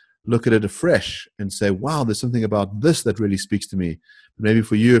look at it afresh and say, wow, there's something about this that really speaks to me. Maybe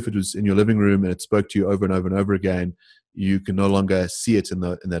for you, if it was in your living room and it spoke to you over and over and over again, you can no longer see it in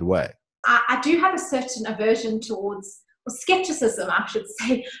that way. I do have a certain aversion towards, or skepticism, I should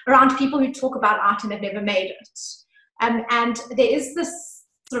say, around people who talk about art and have never made it. And there is this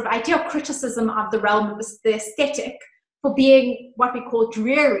sort of idea of criticism of the realm of the aesthetic for being what we call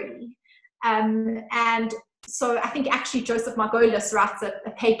dreary. And so I think actually Joseph Margolis writes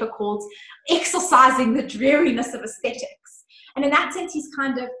a paper called Exorcising the Dreariness of Aesthetics. And in that sense, he's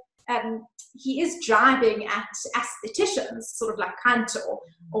kind of, he is jibing at aestheticians, sort of like Kant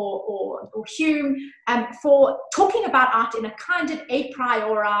or Hume, for talking about art in a kind of a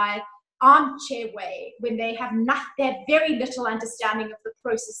priori, armchair way, when they have very little understanding of the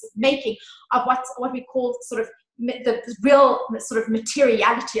process of making, of what we call sort of the real sort of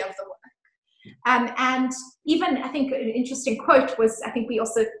materiality of the work. And even, I think an interesting quote was, I think we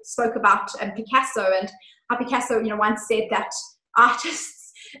also spoke about Picasso, and how Picasso, once said that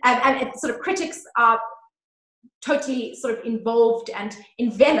artists and sort of critics are totally sort of involved and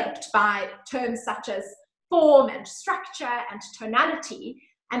enveloped by terms such as form and structure and tonality.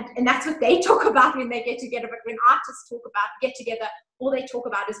 And that's what they talk about when they get together. But when artists get together, all they talk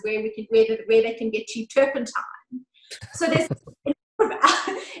about is where they can get cheap turpentine. So there's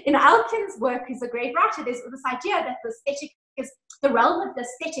in Elkin's work, who's a great writer, there's this idea that the aesthetic is the realm of the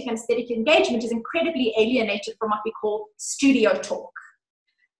aesthetic and aesthetic engagement is incredibly alienated from what we call studio talk.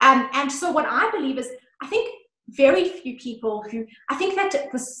 And so what I believe is, I think very few people I think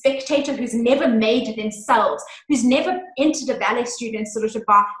that the spectator who's never made themselves, who's never entered a ballet studio and sort of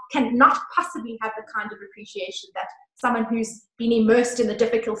bar, cannot possibly have the kind of appreciation that someone who's been immersed in the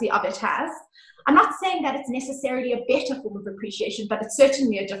difficulty of it has. I'm not saying that it's necessarily a better form of appreciation, but it's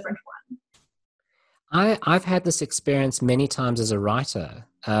certainly a different one. I've had this experience many times as a writer.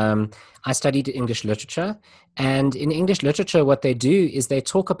 I studied English literature, and in English literature, what they do is they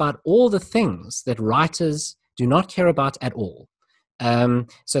talk about all the things that writers do not care about at all.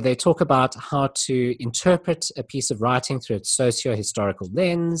 So they talk about how to interpret a piece of writing through its socio-historical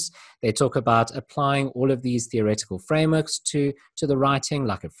lens. They talk about applying all of these theoretical frameworks to the writing,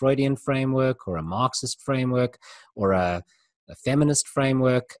 like a Freudian framework or a Marxist framework or a feminist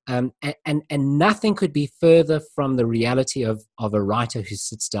framework. And nothing could be further from the reality of a writer who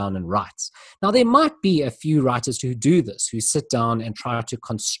sits down and writes. Now, there might be a few writers who do this, who sit down and try to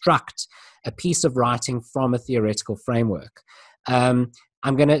construct a piece of writing from a theoretical framework. I'm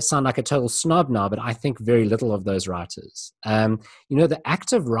going to sound like a total snob now, but I think very little of those writers. The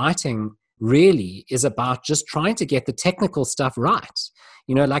act of writing really is about just trying to get the technical stuff right.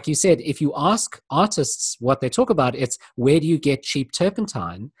 Like you said, if you ask artists what they talk about, it's where do you get cheap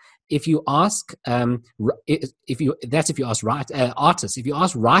turpentine? If you ask artists, if you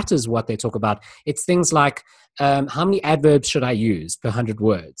ask writers what they talk about, it's things like how many adverbs should I use per 100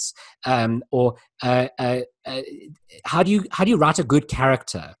 words, or how do you write a good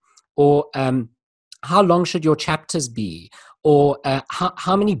character, or how long should your chapters be, or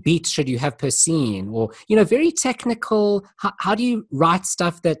how many beats should you have per scene, or very technical. How do you write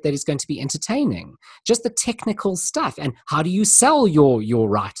stuff that is going to be entertaining? Just the technical stuff. And how do you sell your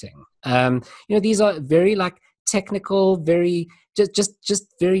writing? These are very technical, very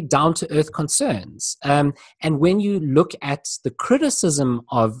just very down to earth concerns. And when you look at the criticism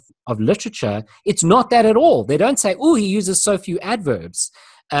of literature, it's not that at all. They don't say, "Oh, he uses so few adverbs."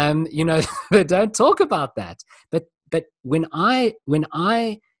 They don't talk about that. But when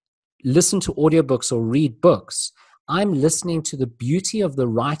I listen to audiobooks or read books, I'm listening to the beauty of the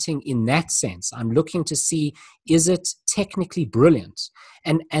writing in that sense. I'm looking to see, is it technically brilliant?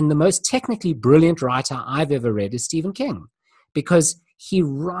 And the most technically brilliant writer I've ever read is Stephen King, because he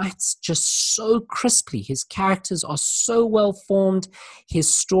writes just so crisply. His characters are so well formed.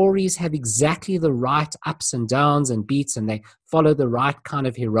 His stories have exactly the right ups and downs and beats, and they follow the right kind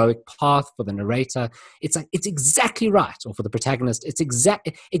of heroic path for the narrator. It's exactly right, or for the protagonist.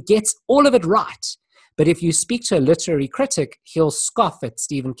 It gets all of it right. But if you speak to a literary critic, he'll scoff at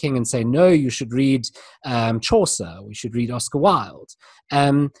Stephen King and say, no, you should read Chaucer, we should read Oscar Wilde.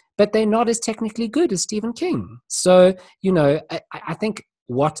 But they're not as technically good as Stephen King. So, I think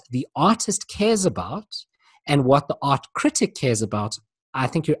what the artist cares about and what the art critic cares about, I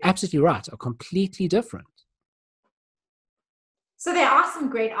think you're absolutely right, are completely different. So there are some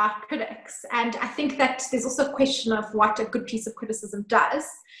great art critics, and I think that there's also a question of what a good piece of criticism does.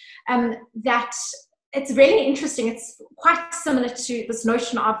 That it's really interesting. It's quite similar to this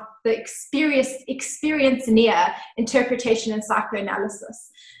notion of the experience near interpretation and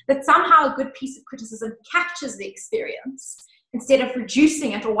psychoanalysis, that somehow a good piece of criticism captures the experience instead of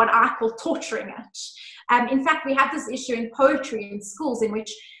reducing it, or what I call torturing it. In fact, we have this issue in poetry in schools in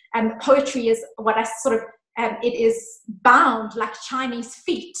which poetry is what I sort of, it is bound like Chinese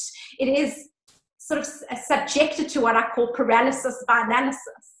feet. It is sort of subjected to what I call paralysis by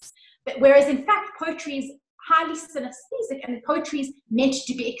analysis. But whereas in fact, poetry is highly synesthetic, and poetry is meant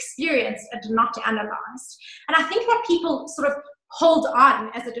to be experienced and not analyzed. And I think that people sort of hold on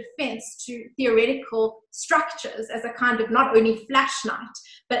as a defense to theoretical structures as a kind of not only flashlight,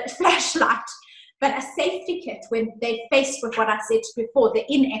 but a safety kit when they're faced with what I said before, the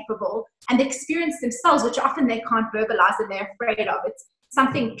ineffable, and the experience themselves, which often they can't verbalize and they're afraid of. It's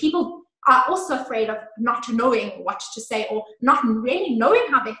something people are also afraid of, not knowing what to say or not really knowing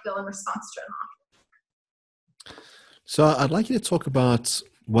how they feel in response to an art. So I'd like you to talk about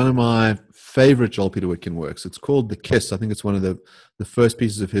one of my favorite Joel Peter Witkin works. It's called The Kiss. I think it's one of the first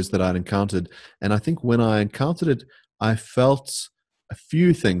pieces of his that I'd encountered. And I think when I encountered it, I felt a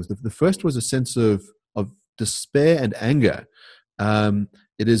few things. The first was a sense of despair and anger.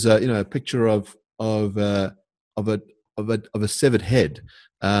 It is a picture of a severed head,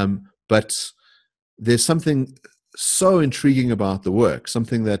 but there's something so intriguing about the work,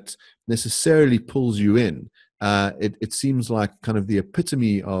 something that necessarily pulls you in. It seems like kind of the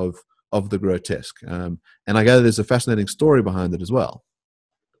epitome of the grotesque, and I gather there's a fascinating story behind it as well.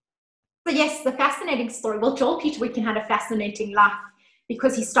 So yes, the fascinating story. Well, Joel Peter Witkin had a fascinating life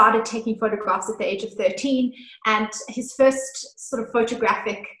because he started taking photographs at the age of 13, and his first sort of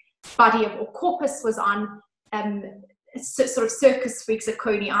photographic body or corpus was on sort of circus freaks at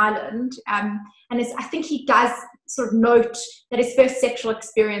Coney Island, and I think he does sort of note that his first sexual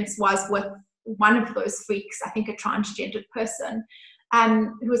experience was with one of those freaks, I think a transgendered person,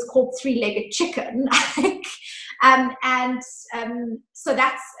 who was called Three-Legged Chicken. So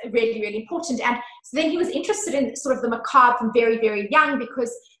that's really, really important. And so then he was interested in sort of the macabre from very, very young,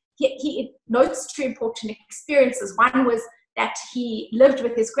 because he notes two important experiences. One was that he lived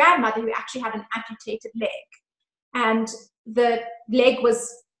with his grandmother, who actually had an amputated leg. And the leg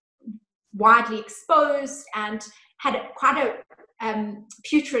was widely exposed and had quite a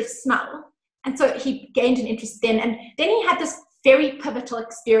putrid smell. And so he gained an interest then. And then he had this very pivotal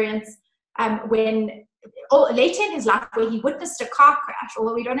experience when later in his life, where he witnessed a car crash,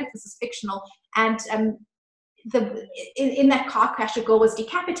 although we don't know if this is fictional, and in that car crash, a girl was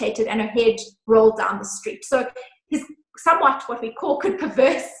decapitated and her head rolled down the street. So his somewhat what we call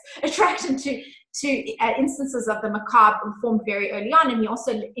perverse attraction to instances of the macabre formed very early on. And he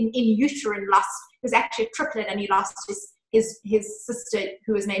also in uterine lost, he was actually a triplet, and he lost his sister,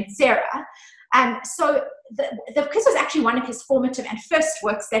 who was named Sarah. So the Kiss was actually one of his formative and first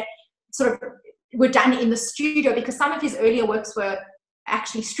works that sort of were done in the studio, because some of his earlier works were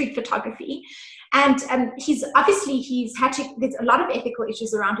actually street photography. And there's a lot of ethical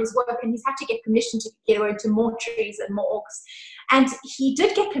issues around his work, and he's had to get permission to get into mortuaries and morgues. And he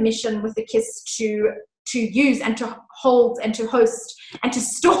did get permission with the Kiss to use and to hold and to host and to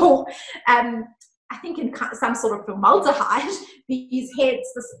store, I think in some sort of formaldehyde, these heads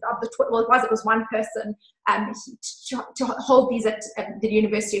it was one person to hold these at the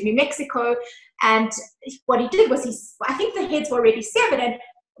University of New Mexico. And what he did was I think the heads were already severed, and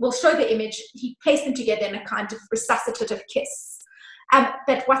we'll show the image. He placed them together in a kind of resuscitative kiss.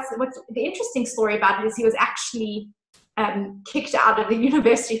 But what's the interesting story about it is he was actually kicked out of the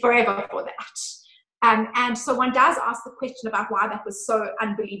university forever for that. And so one does ask the question about why that was so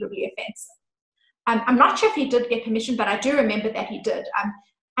unbelievably offensive. I'm not sure if he did get permission, but I do remember that he did.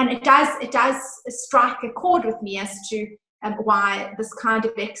 And it does strike a chord with me as to why this kind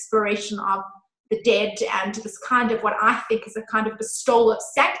of exploration of the dead and this kind of what I think is a kind of bestowal of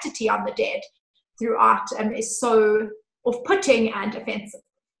sanctity on the dead through art is so off-putting and offensive.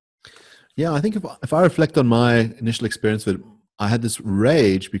 Yeah, I think if I reflect on my initial experience with it, I had this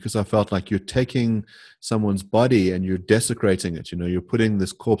rage because I felt like you're taking someone's body and you're desecrating it. You're putting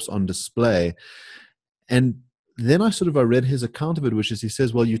this corpse on display. And then I read his account of it, which is he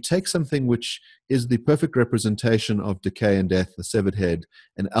says, well, you take something which is the perfect representation of decay and death, the severed head,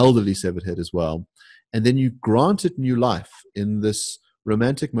 an elderly severed head as well, and then you grant it new life in this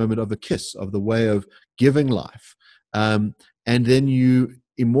romantic moment of a kiss, of the way of giving life. And then you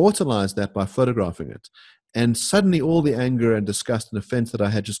immortalize that by photographing it. And suddenly all the anger and disgust and offense that I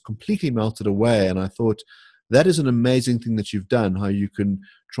had just completely melted away. And I thought, that is an amazing thing that you've done, how you can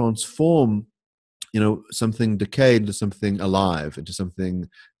transform something decayed into something alive, into something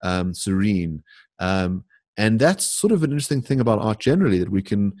serene. And that's sort of an interesting thing about art generally,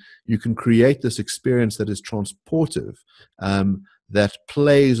 that you can create this experience that is transportive, that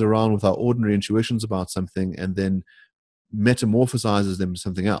plays around with our ordinary intuitions about something and then metamorphosizes them to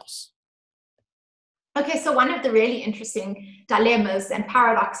something else. Okay, so one of the really interesting dilemmas and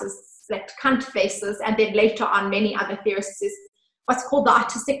paradoxes that Kant faces, and then later on many other theorists, is what's called the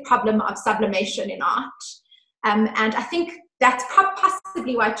artistic problem of sublimation in art. And I think that's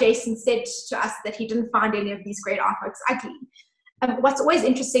possibly why Jason said to us that he didn't find any of these great artworks ugly. What's always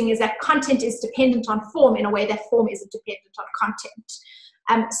interesting is that content is dependent on form in a way that form isn't dependent on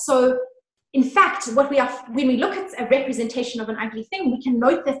content. So in fact, when we look at a representation of an ugly thing, we can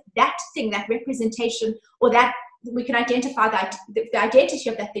note that thing, that representation, or that we can identify that the identity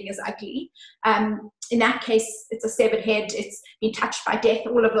of that thing is ugly. In that case, it's a severed head, it's been touched by death,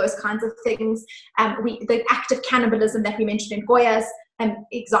 all of those kinds of things. The act of cannibalism that we mentioned in Goya's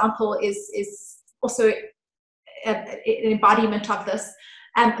example is also an embodiment of this.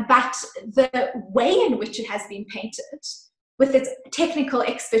 but the way in which it has been painted, with its technical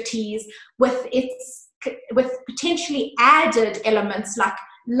expertise, with potentially added elements like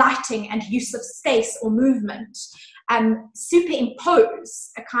lighting and use of space or movement,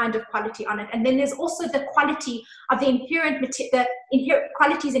 superimpose a kind of quality on it. And then there's also the quality of the inherent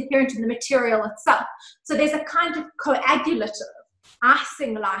qualities inherent in the material itself. So there's a kind of coagulative,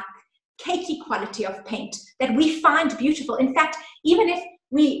 icing-like, cakey quality of paint that we find beautiful. In fact, even if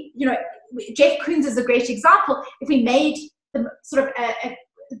we, Jeff Koons is a great example. If we made the sort of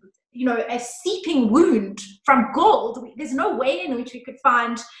a seeping wound from gold, there's no way in which we could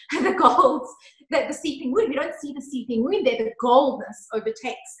find the gold, the seeping wound. We don't see the seeping wound there. The goldness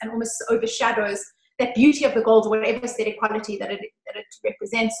overtakes and almost overshadows that beauty of the gold, or whatever aesthetic quality that it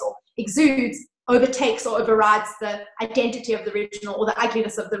represents or exudes, overtakes or overrides the identity of the original or the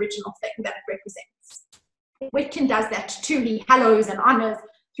ugliness of the original thing that it represents. Quentin does that too. He hallows and honors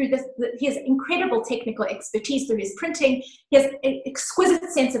through his incredible technical expertise, through his printing, he has an exquisite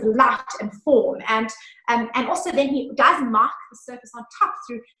sense of light and form, and also then he does mark the surface on top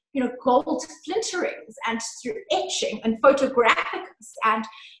through gold flinterings and through etching and photographicus, and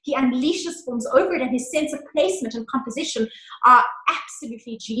he unleashes forms over it, and his sense of placement and composition are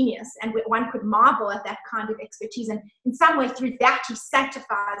absolutely genius, and one could marvel at that kind of expertise, and in some way through that he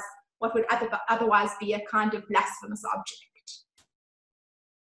sanctifies what would otherwise be a kind of blasphemous object.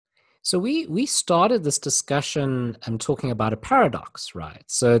 So we started this discussion talking about a paradox, right?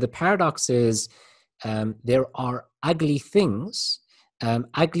 So the paradox is there are ugly things,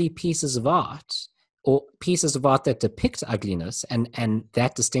 ugly pieces of art, or pieces of art that depict ugliness, and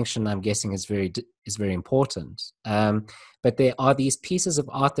that distinction, I'm guessing, is very important. But there are these pieces of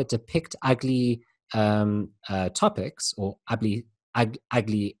art that depict ugly topics or ugly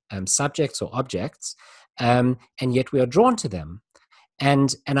subjects or objects, and yet we are drawn to them.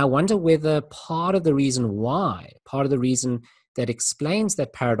 And I wonder whether part of the reason that explains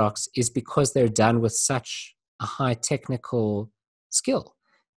that paradox is because they're done with such a high technical skill.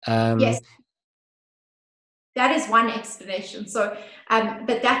 Yes, that is one explanation. So,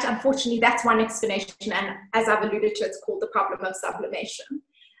 but that, unfortunately, that's one explanation. And as I've alluded to, it's called the problem of sublimation.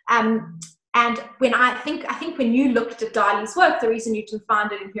 And when I think when you looked at Dali's work, the reason you didn't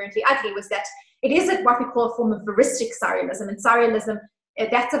find it inherently ugly was that it is what we call a form of veristic surrealism. And surrealism,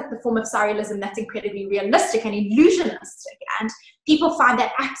 that's the form of surrealism that's incredibly realistic and illusionistic. And people find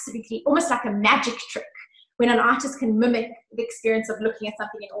that absolutely almost like a magic trick when an artist can mimic the experience of looking at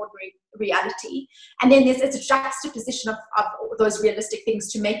something in ordinary reality. And then it's a juxtaposition of those realistic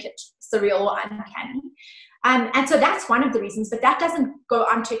things to make it surreal or uncanny. And so that's one of the reasons, but that doesn't go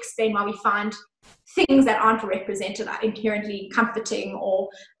on to explain why we find things that aren't represented are inherently comforting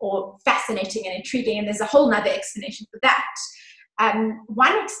or fascinating and intriguing. And there's a whole nother explanation for that.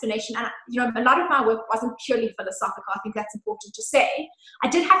 One explanation, and a lot of my work wasn't purely philosophical, I think that's important to say. I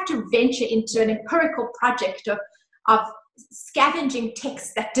did have to venture into an empirical project of scavenging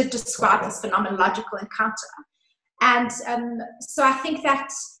texts that did describe this phenomenological encounter. And so I think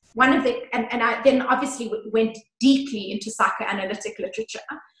that one of the, and I then obviously went deeply into psychoanalytic literature,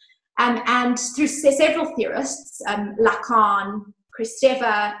 and through several theorists, Lacan,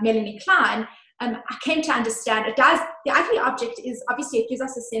 Kristeva, Melanie Klein, I came to understand the ugly object is, obviously it gives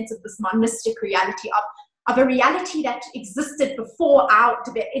us a sense of this monistic reality of a reality that existed before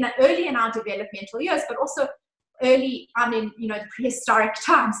early in our developmental years, but also early on in the prehistoric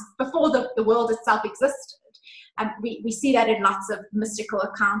times, before the world itself existed. We see that in lots of mystical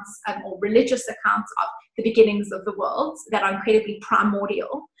accounts or religious accounts of the beginnings of the world that are incredibly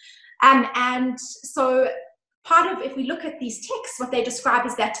primordial. And so if we look at these texts, what they describe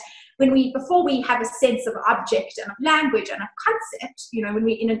is that before we have a sense of object and of language and of concept, when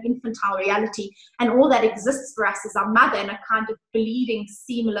we're in an infantile reality, and all that exists for us is our mother and a kind of believing,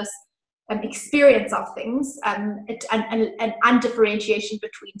 seamless experience of things, an undifferentiation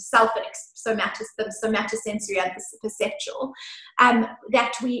between self and the somatosensory and the perceptual,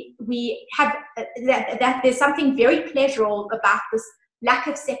 that we have that there's something very pleasurable about this lack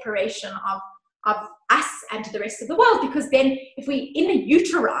of separation of us and the rest of the world, because then if we in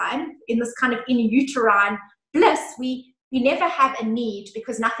this kind of in-uterine bliss, we never have a need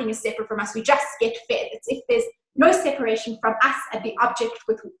because nothing is separate from us. We just get fed. It's if there's no separation from us and the object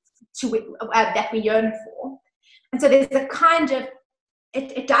that we yearn for. And so there's a kind of,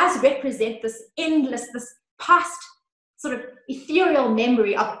 it does represent this endless, this past sort of ethereal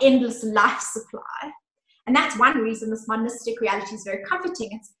memory of endless life supply. And that's one reason this monistic reality is very comforting.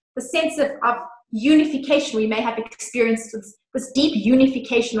 It's the sense of unification. We may have experienced this deep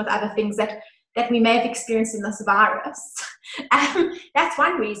unification with other things that we may have experienced in this virus. That's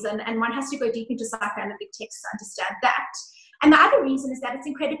one reason, and one has to go deep into psychoanalytic texts to understand that. And the other reason is that it's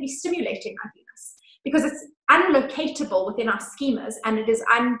incredibly stimulating ugliness, because it's unlocatable within our schemas, and it is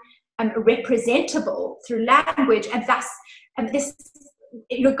unrepresentable through language, and thus this,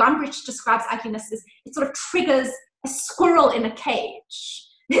 Gombrich describes ugliness as it sort of triggers a squirrel in a cage.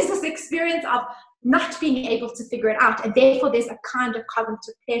 There's this experience of not being able to figure it out, and therefore there's a kind of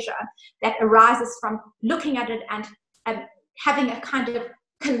cognitive pleasure that arises from looking at it and having a kind of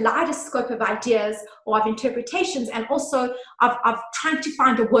kaleidoscope of ideas or of interpretations, and also of trying to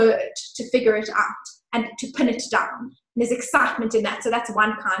find a word to figure it out and to pin it down. And there's excitement in that. So that's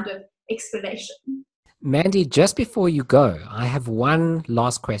one kind of explanation. Mandy, just before you go, I have one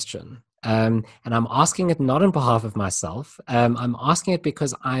last question. And I'm asking it not on behalf of myself. I'm asking it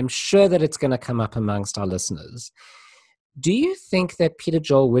because I'm sure that it's going to come up amongst our listeners. Do you think that Peter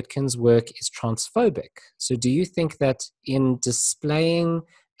Joel Whitkin's work is transphobic? So do you think that in displaying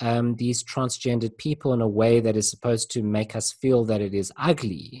these transgendered people in a way that is supposed to make us feel that it is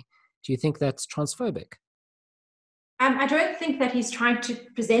ugly, do you think that's transphobic? I don't think that he's trying to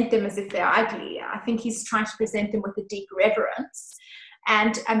present them as if they're ugly. I think he's trying to present them with a deep reverence.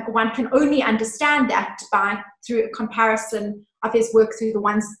 And one can only understand that through a comparison of his work through the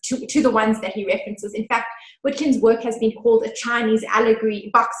ones to the ones that he references. In fact, Whitkin's work has been called a Chinese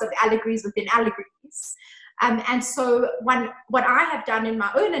allegory, box of allegories within allegories. And so what I have done in my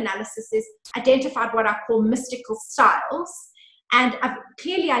own analysis is identified what I call mystical styles. And I've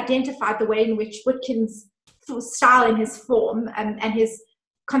clearly identified the way in which Whitkin's style and his form and his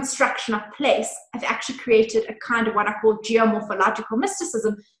construction of place have actually created a kind of what I call geomorphological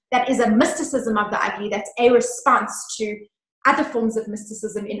mysticism, that is a mysticism of the ugly, that's a response to other forms of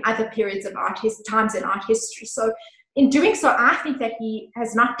mysticism in other periods of times in art history. So in doing so, I think that he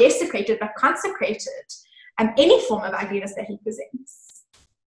has not desecrated but consecrated any form of ugliness that he presents.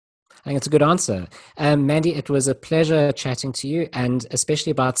 I think it's a good answer. Mandy, it was a pleasure chatting to you, and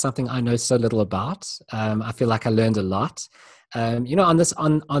especially about something I know so little about. I feel like I learned a lot.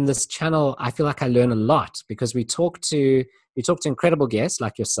 On this channel, I feel like I learn a lot because we talk to incredible guests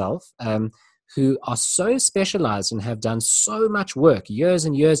like yourself, who are so specialized and have done so much work, years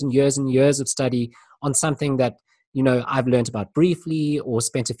and years and years and years of study on something that, I've learned about briefly or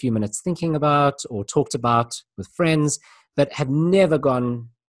spent a few minutes thinking about or talked about with friends, but have never gone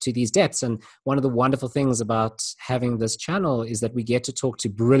to these depths. And one of the wonderful things about having this channel is that we get to talk to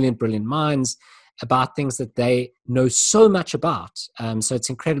brilliant, brilliant minds about things that they know so much about. So it's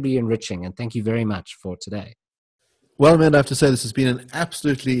incredibly enriching. And thank you very much for today. Well, Amanda, I have to say this has been an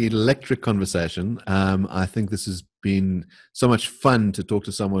absolutely electric conversation. I think this has been so much fun to talk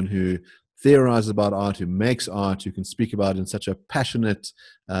to someone who theorizes about art, who makes art, who can speak about it in such a passionate,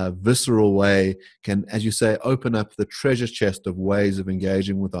 visceral way, can, as you say, open up the treasure chest of ways of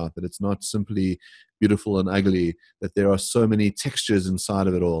engaging with art, that it's not simply beautiful and ugly, that there are so many textures inside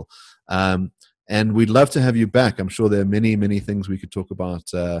of it all. And we'd love to have you back. I'm sure there are many, many things we could talk about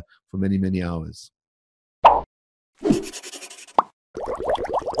for many, many hours.